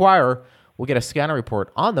Philadelphia Inquirer will get a scanner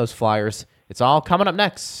report on those Flyers. It's all coming up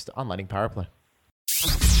next on Lightning Power Play.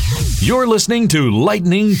 You're listening to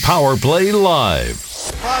Lightning Power Play Live.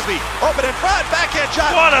 Crosby, open in front, backhand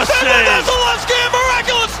shot. What a save! Vasilevsky, a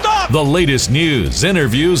miraculous stop! The latest news,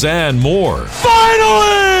 interviews, and more.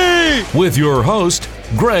 Finally! With your host,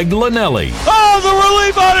 Greg Linnelli. Oh, the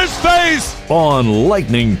relief on his face! On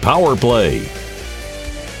Lightning Power Play.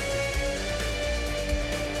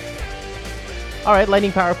 All right,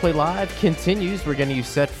 Lightning Power Play Live continues. We're getting you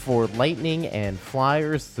set for Lightning and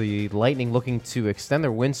Flyers. The Lightning looking to extend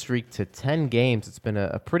their win streak to 10 games. It's been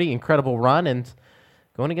a pretty incredible run, and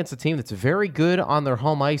going against a team that's very good on their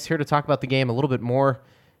home ice. Here to talk about the game a little bit more,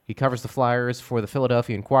 he covers the Flyers for the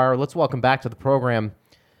Philadelphia Inquirer. Let's welcome back to the program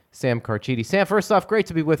Sam Carchidi. Sam, first off, great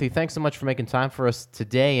to be with you. Thanks so much for making time for us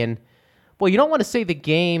today. And well, you don't want to say the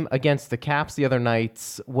game against the Caps the other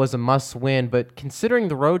night was a must-win, but considering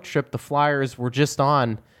the road trip the Flyers were just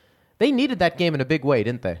on, they needed that game in a big way,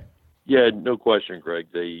 didn't they? Yeah, no question, Greg.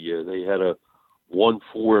 They had a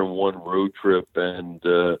 1-4-1 road trip and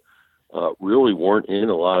really weren't in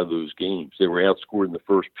a lot of those games. They were outscored in the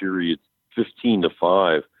first period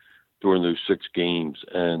 15-5 during those 6 games,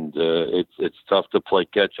 and it's tough to play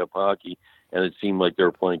catch-up hockey, and it seemed like they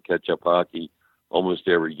were playing catch-up hockey almost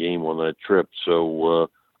every game on that trip. So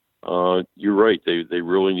you're right. They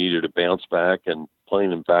really needed to bounce back and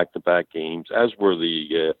playing in back-to-back games, as were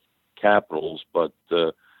the Capitals. But,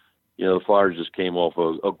 the Flyers just came off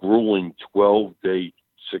a grueling 12-day,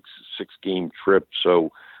 six-game trip.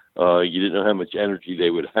 So you didn't know how much energy they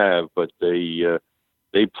would have, but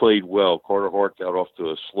they played well. Carter Hart got off to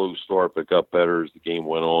a slow start, but got better as the game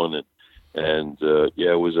went on. And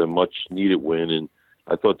it was a much-needed win. And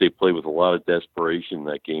I thought they played with a lot of desperation in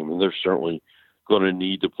that game, and they're certainly going to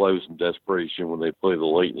need to play with some desperation when they play the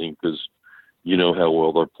Lightning because you know how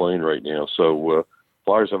well they're playing right now. So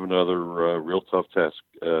Flyers have another real tough test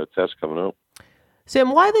coming up.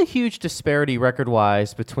 Sam, why the huge disparity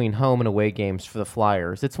record-wise between home and away games for the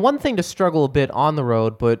Flyers? It's one thing to struggle a bit on the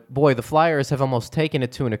road, but boy, the Flyers have almost taken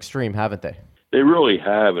it to an extreme, haven't they? They really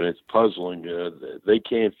have, and it's puzzling. They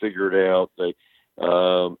can't figure it out. They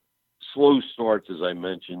slow starts, as I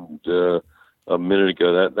mentioned a minute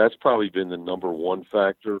ago, that's probably been the number one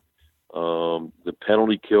factor. The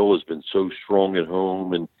penalty kill has been so strong at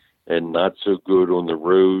home and not so good on the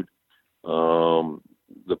road.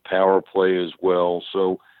 The power play as well.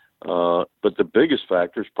 So, but the biggest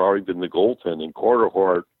factor has probably been the goaltending. Carter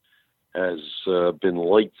Hart has been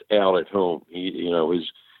lights out at home.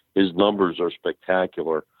 His numbers are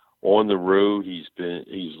spectacular. On the road, he's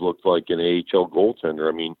looked like an AHL goaltender.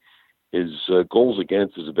 I mean, his goals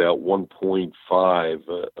against is about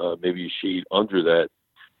 1.5, maybe a shade under that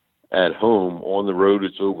at home. On the road,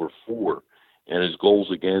 it's over 4, and his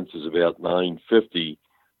goals against is about 950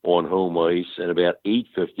 on home ice and about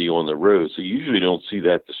 850 on the road. So you usually don't see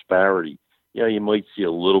that disparity. Yeah, you might see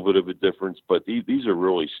a little bit of a difference, but these are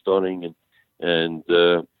really stunning. And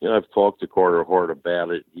I've talked to Carter Hart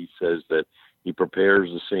about it. He says that he prepares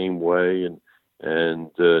the same way, and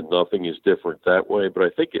nothing is different that way. But I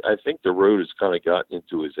think the road has kind of gotten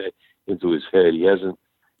into his head. He hasn't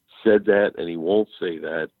said that, and he won't say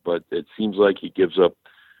that. But it seems like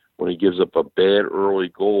when he gives up a bad early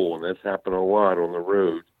goal, and that's happened a lot on the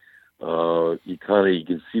road. You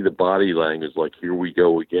can see the body language, like, here we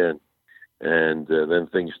go again, and then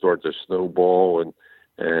things start to snowball,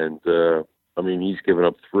 and I mean, he's given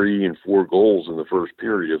up 3 and 4 goals in the first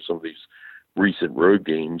period of some of these recent road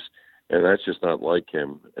games, and that's just not like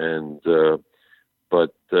him. And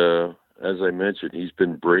but as I mentioned, he's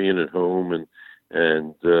been brilliant at home, and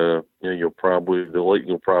the Lightning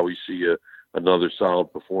will probably see another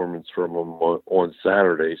solid performance from him on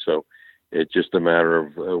Saturday. So it's just a matter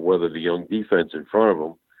of whether the young defense in front of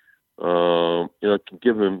him, can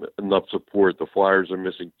give him enough support. The Flyers are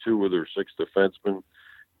missing 2 of their 6 defensemen.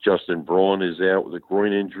 Justin Braun is out with a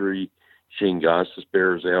groin injury. Shane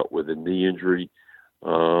Gostisbehere is out with a knee injury.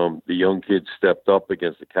 The young kids stepped up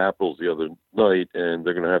against the Capitals the other night, and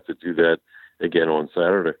they're going to have to do that again on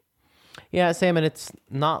Saturday. Yeah, Sam, and it's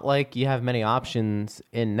not like you have many options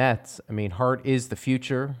in nets. I mean, Hart is the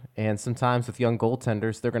future, and sometimes with young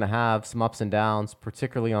goaltenders, they're going to have some ups and downs,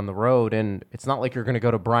 particularly on the road, and it's not like you're going to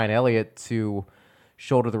go to Brian Elliott to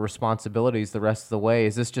shoulder the responsibilities the rest of the way.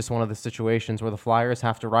 Is this just one of the situations where the Flyers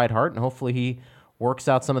have to ride Hart, and hopefully he works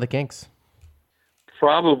out some of the kinks?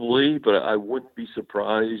 Probably, but I wouldn't be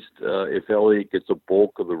surprised if Elliott gets a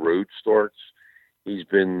bulk of the road starts. He's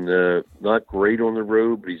been not great on the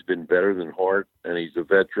road, but he's been better than Hart, and he's a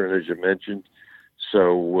veteran, as you mentioned.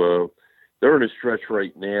 So they're in a stretch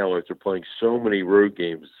right now after playing so many road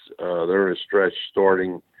games. They're in a stretch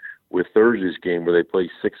starting with Thursday's game where they play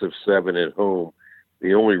 6 of 7 at home.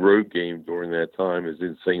 The only road game during that time is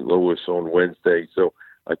in St. Louis on Wednesday. So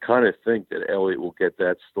I kind of think that Elliott will get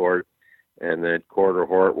that start, and that Carter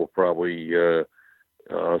Hart will probably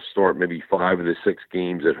start maybe 5 of the 6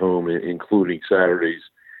 games at home, including Saturdays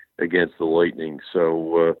against the Lightning.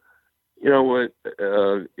 So,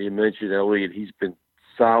 you mentioned Elliott. He's been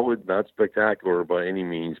solid, not spectacular by any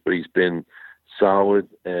means, but he's been solid.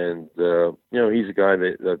 And, he's a guy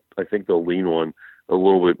that I think they'll lean on a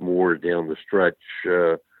little bit more down the stretch,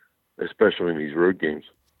 especially in these road games.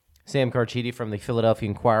 Sam Carchidi from the Philadelphia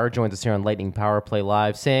Inquirer joins us here on Lightning Power Play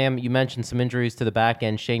Live. Sam, you mentioned some injuries to the back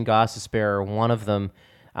end. Shane Gostisbehere, one of them,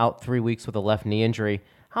 out 3 weeks with a left knee injury.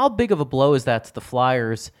 How big of a blow is that to the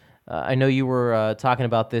Flyers? I know you were talking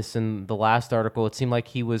about this in the last article. It seemed like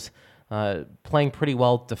he was playing pretty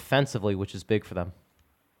well defensively, which is big for them.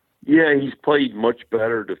 Yeah, he's played much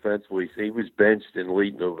better defensively. He was benched in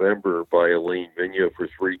late November by Alain Vigneault for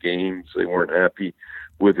 3 games. They weren't happy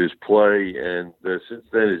with his play, and since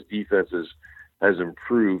then his defense has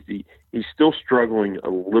improved. He's still struggling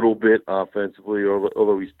a little bit offensively,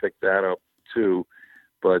 although he's picked that up too.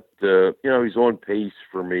 But he's on pace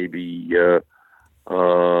for maybe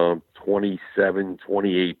 27,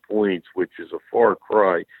 28 points, which is a far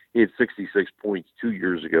cry. He had 66 points 2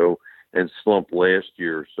 years ago and slumped last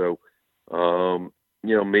year. So,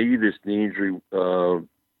 maybe this knee injury,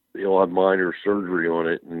 he'll have minor surgery on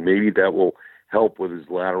it, and maybe that will help with his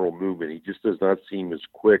lateral movement. He just does not seem as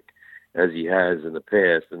quick as he has in the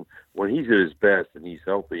past. And when he's at his best and he's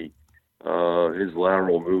healthy, his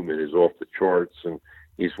lateral movement is off the charts, and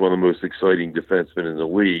he's one of the most exciting defensemen in the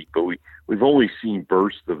league. But we've only seen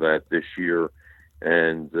bursts of that this year,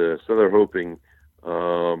 and so they're hoping,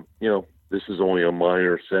 this is only a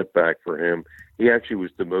minor setback for him. He actually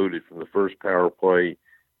was demoted from the first power play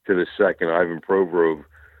to the second. Ivan Provorov,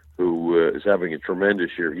 who is having a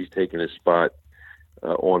tremendous year, he's taken his spot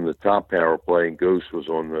on the top power play, and Ghost was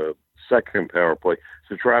on the second power play.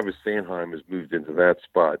 So Travis Sanheim has moved into that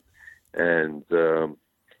spot. And to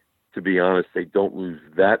be honest, they don't lose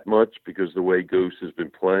that much because the way Ghost has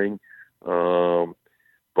been playing.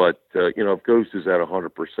 But if Ghost is at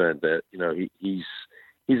 100%, that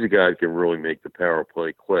he's a guy that can really make the power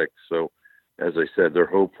play click. So, as I said, they're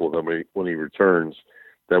hopeful that when he returns,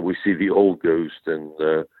 that we see the old Ghost and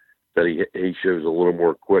that he shows a little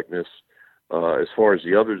more quickness. As far as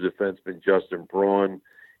the other defenseman, Justin Braun,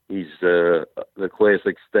 He's the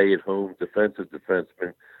classic stay-at-home defensive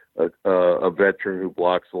defenseman, a veteran who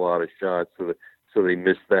blocks a lot of shots, so they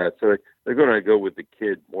missed that. So they're going to go with the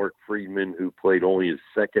kid, Mark Friedman, who played only his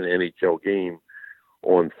second NHL game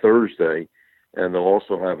on Thursday. And they'll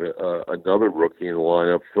also have another rookie in the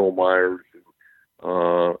lineup, Phil Myers,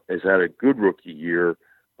 who has had a good rookie year,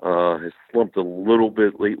 has slumped a little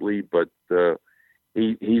bit lately, but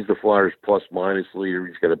he's the Flyers plus-minus leader.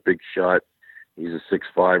 He's got a big shot. He's a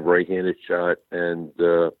 6'5" right-handed shot, and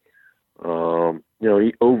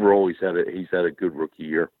overall he's had a good rookie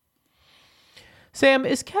year. Sam,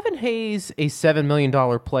 is Kevin Hayes a $7 million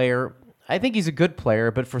player? I think he's a good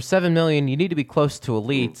player, but for $7 million, you need to be close to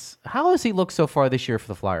elites. How has he looked so far this year for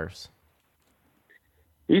the Flyers?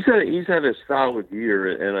 He's had a solid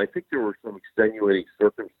year, and I think there were some extenuating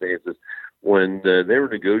circumstances when they were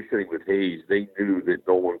negotiating with Hayes. They knew that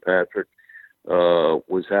Nolan Patrick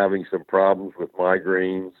was having some problems with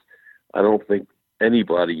migraines. I don't think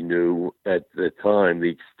anybody knew at the time the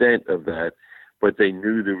extent of that, but they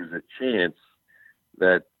knew there was a chance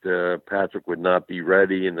that Patrick would not be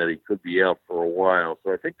ready and that he could be out for a while.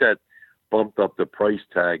 So I think that bumped up the price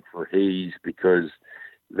tag for Hayes because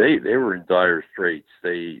they were in dire straits.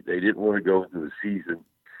 They didn't want to go into the season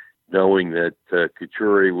knowing that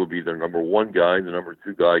Couturier will be their number one guy. The number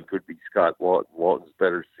two guy could be Scott Lawton. Lawton's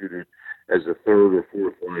better suited as a third or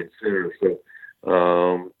fourth line center. So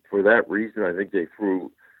for that reason, I think they threw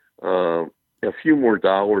a few more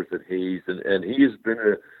dollars at Hayes, and he has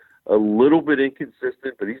been a little bit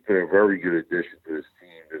inconsistent, but he's been a very good addition to this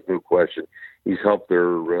team. There's no question. He's helped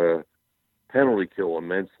their penalty kill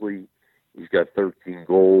immensely. He's got 13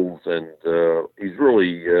 goals, and he's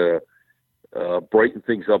really brightened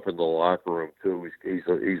things up in the locker room too.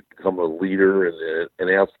 He's become a leader and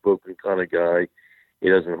an outspoken kind of guy. He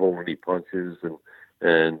doesn't hold any punches,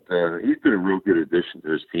 and he's been a real good addition to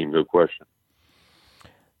this team, no question.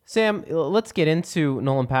 Sam, let's get into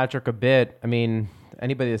Nolan Patrick a bit. I mean,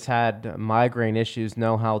 anybody that's had migraine issues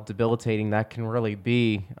know how debilitating that can really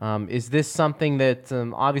be. Is this something that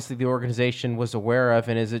obviously the organization was aware of,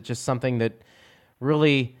 and is it just something that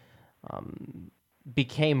really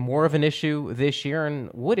became more of an issue this year? And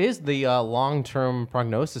what is the long-term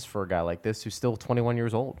prognosis for a guy like this who's still 21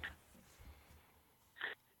 years old?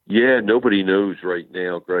 Yeah, nobody knows right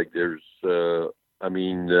now, Greg. There's,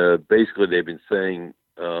 basically they've been saying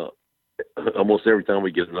almost every time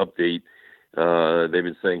we get an update, they've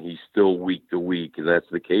been saying he's still week to week, and that's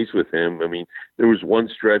the case with him. I mean, there was one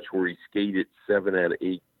stretch where he skated 7 out of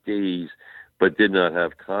 8 days, but did not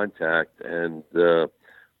have contact, and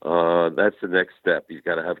that's the next step. He's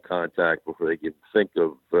got to have contact before they can think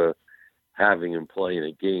of having him play in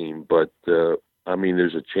a game. But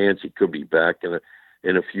there's a chance he could be back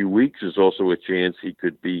in a few weeks. There's also a chance he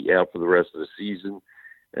could be out for the rest of the season,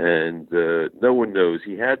 and no one knows.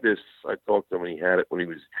 He had this. I talked to him, and he had it when he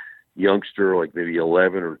was youngster, like maybe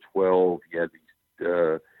 11 or 12. He had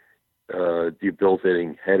these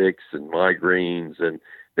debilitating headaches and migraines, and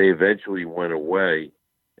they eventually went away.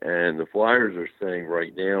 And the Flyers are saying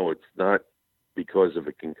right now it's not because of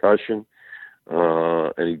a concussion,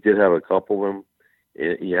 and he did have a couple of them.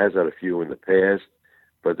 He has had a few in the past,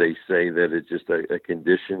 but they say that it's just a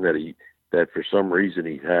condition that for some reason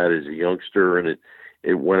he had as a youngster, and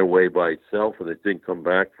it went away by itself, and it didn't come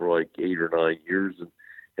back for like 8 or 9 years,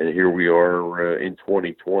 and here we are in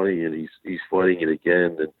 2020, and he's fighting it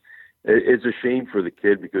again. And it's a shame for the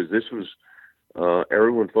kid because this was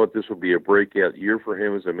everyone thought this would be a breakout year for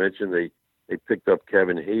him. As I mentioned, they picked up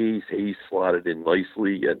Kevin Hayes. Hayes slotted in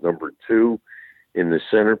nicely at number 2 in the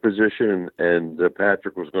center position, and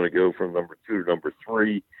Patrick was going to go from number 2 to number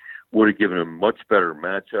 3. Would have given him much better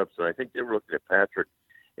matchups, and I think they were looking at Patrick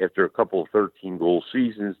after a couple of 13-goal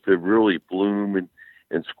seasons to really bloom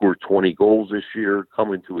and score 20 goals this year,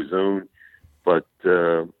 come into his own. But,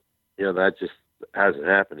 that just hasn't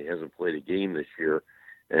happened. He hasn't played a game this year.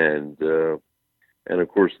 And of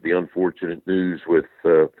course, the unfortunate news with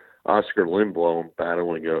Oscar Lindblom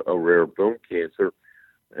battling a rare bone cancer.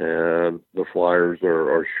 And the Flyers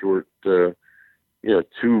are short, 2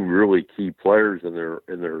 really key players in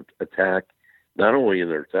their attack. Not only in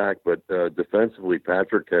their attack, but defensively,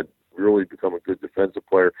 Patrick had really become a good defensive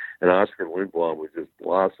player, and Oscar Lindblom was just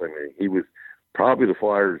blossoming. He was probably the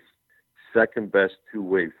Flyers' second best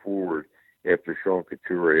two-way forward after Sean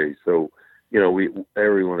Couturier. So,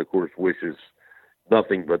 everyone, of course, wishes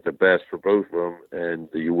nothing but the best for both of them, and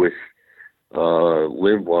you wish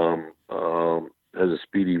Lindblom has a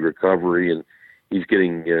speedy recovery, and he's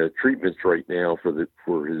getting treatments right now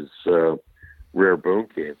for his rare bone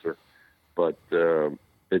cancer. But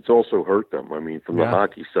it's also hurt them. I mean, from the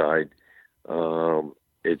hockey side,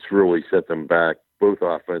 it's really set them back both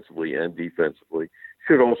offensively and defensively.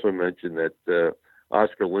 Should also mention that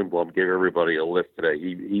Oscar Lindblom gave everybody a lift today.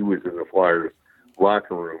 He was in the Flyers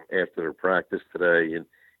locker room after their practice today, and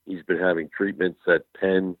he's been having treatments at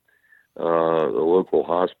Penn, the local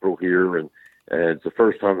hospital here, and it's the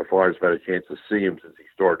first time the Flyers have had a chance to see him since he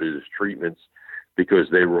started his treatments, because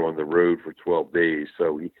they were on the road for 12 days.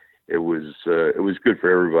 So it was good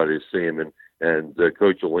for everybody to see him. And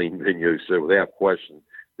Coach Elaine Vigneault said, without question,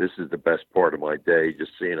 this is the best part of my day,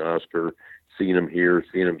 just seeing Oscar, seeing him here,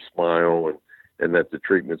 seeing him smile, and that the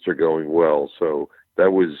treatments are going well. So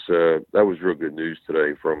that was real good news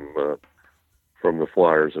today from the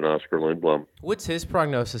Flyers and Oscar Lindblom. What's his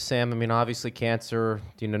prognosis, Sam? I mean, obviously cancer,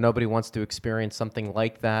 nobody wants to experience something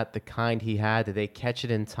like that, the kind he had. Did they catch it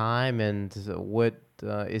in time? And what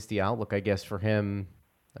is the outlook, I guess, for him,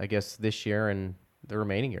 this year and the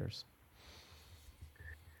remaining years?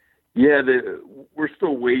 Yeah, we're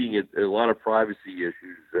still waiting at a lot of privacy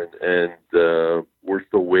issues, and we're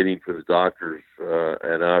still waiting for the doctors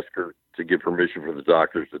and Oscar to give permission for the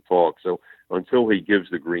doctors to talk. So until he gives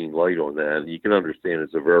the green light on that, you can understand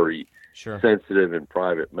it's a very sensitive and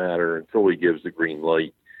private matter. Until he gives the green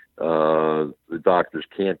light, the doctors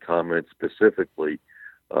can't comment specifically.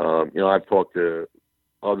 I've talked to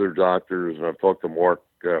other doctors, and I've talked to Mark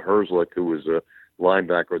Herzlich, who was a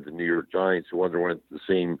linebacker of the New York Giants, who underwent the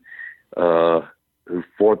same, who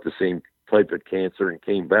fought the same type of cancer and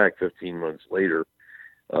came back 15 months later.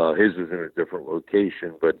 His was in a different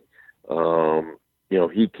location, but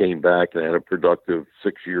he came back and had a productive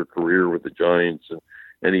 6-year career with the Giants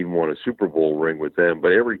and even won a Super Bowl ring with them.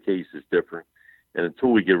 But every case is different, and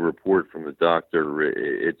until we get a report from the doctor,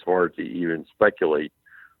 it's hard to even speculate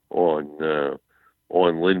on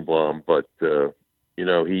Lindblom. But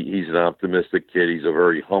he's an optimistic kid. He's a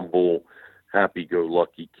very humble,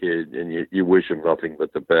 happy-go-lucky kid, and you wish him nothing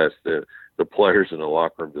but the best. The players in the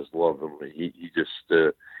locker room just love him. He just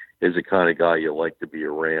is the kind of guy you like to be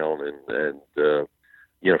around, and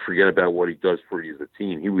forget about what he does for you as a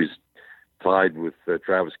team. He was tied with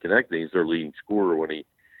Travis Konechny as their leading scorer when he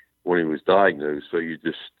was diagnosed. So you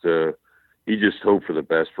just hope for the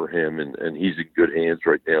best for him, and he's in good hands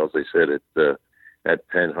right now, as I said, at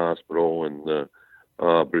Penn Hospital. And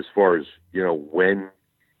but as far as when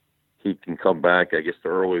he can come back, I guess the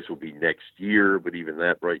earliest will be next year. But even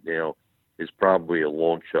that right now is probably a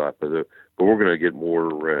long shot. But we're going to get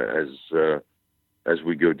more as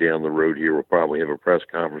we go down the road here. We'll probably have a press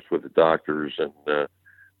conference with the doctors, and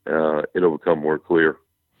it'll become more clear.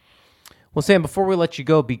 Well, Sam, before we let you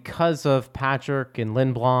go, because of Patrick and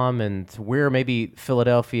Lindblom and where maybe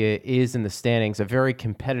Philadelphia is in the standings, a very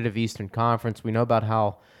competitive Eastern Conference, we know about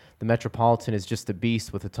how the Metropolitan is just a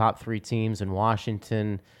beast with the top 3 teams in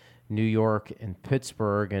Washington, New York, and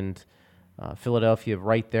Pittsburgh, and Philadelphia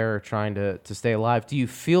right there trying to stay alive. Do you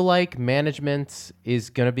feel like management is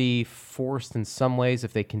going to be forced in some ways,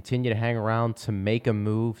 if they continue to hang around, to make a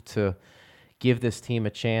move to give this team a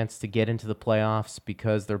chance to get into the playoffs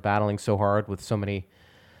because they're battling so hard with so many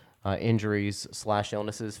injuries /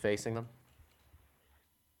 illnesses facing them?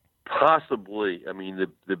 Possibly. I mean,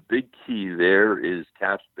 the big key there is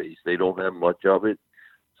cap space. They don't have much of it,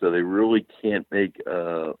 so they really can't make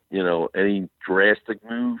any drastic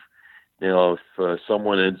move. If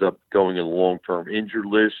someone ends up going in a long-term injured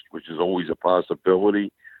list, which is always a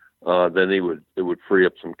possibility, then it would free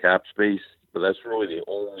up some cap space. But that's really the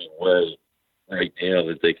only way right now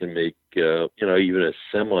that they can make even a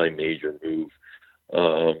semi-major move.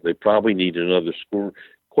 They probably need another scorer.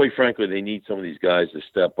 Quite frankly, they need some of these guys to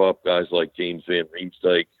step up. Guys like James Van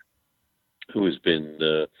Riemsdyk, who has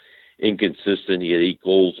been inconsistent. He had 8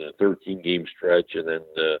 goals in a 13-game stretch, and then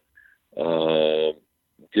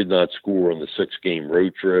did not score on the 6-game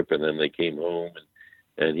road trip, and then they came home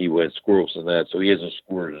and he went scoreless in that. So he hasn't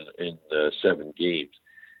scored in 7 games.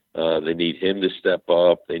 They need him to step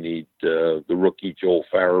up. They need the rookie Joel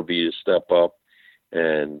Farabee to step up.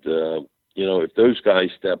 And, if those guys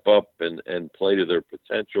step up and play to their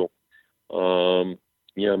potential,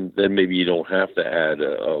 then maybe you don't have to add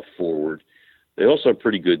a forward. They also have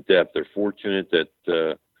pretty good depth. They're fortunate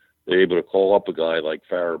that they're able to call up a guy like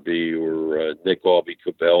Farabee or Nick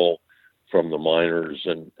Aubé-Kubel from the minors.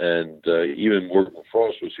 And even Morgan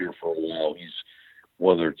Frost was here for a while. He's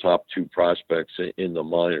one of their top 2 prospects in the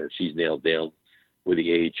minors. He's now down with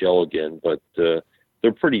the AHL again, but they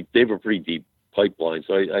have a pretty deep pipeline.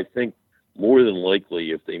 So I think more than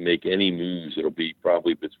likely, if they make any moves, it'll be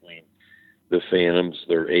probably between the Phantoms,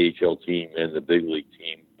 their AHL team, and the big league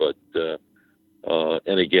team. But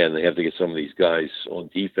and again, they have to get some of these guys on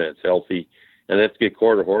defense healthy, and they have to get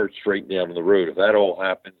Carter Hart straightened out on the road. If that all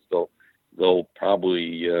happens, they'll they'll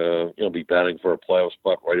probably be batting for a playoff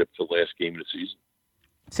spot right up to the last game of the season.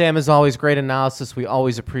 Sam, as always, great analysis. We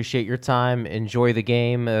always appreciate your time. Enjoy the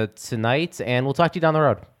game tonight, and we'll talk to you down the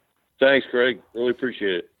road. Thanks, Greg. Really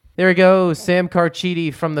appreciate it. There we go, Sam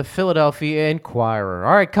Carchidi from the Philadelphia Inquirer.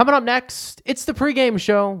 All right, coming up next, it's the pregame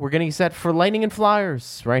show. We're getting set for Lightning and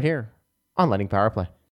Flyers right here on Lightning Power Play.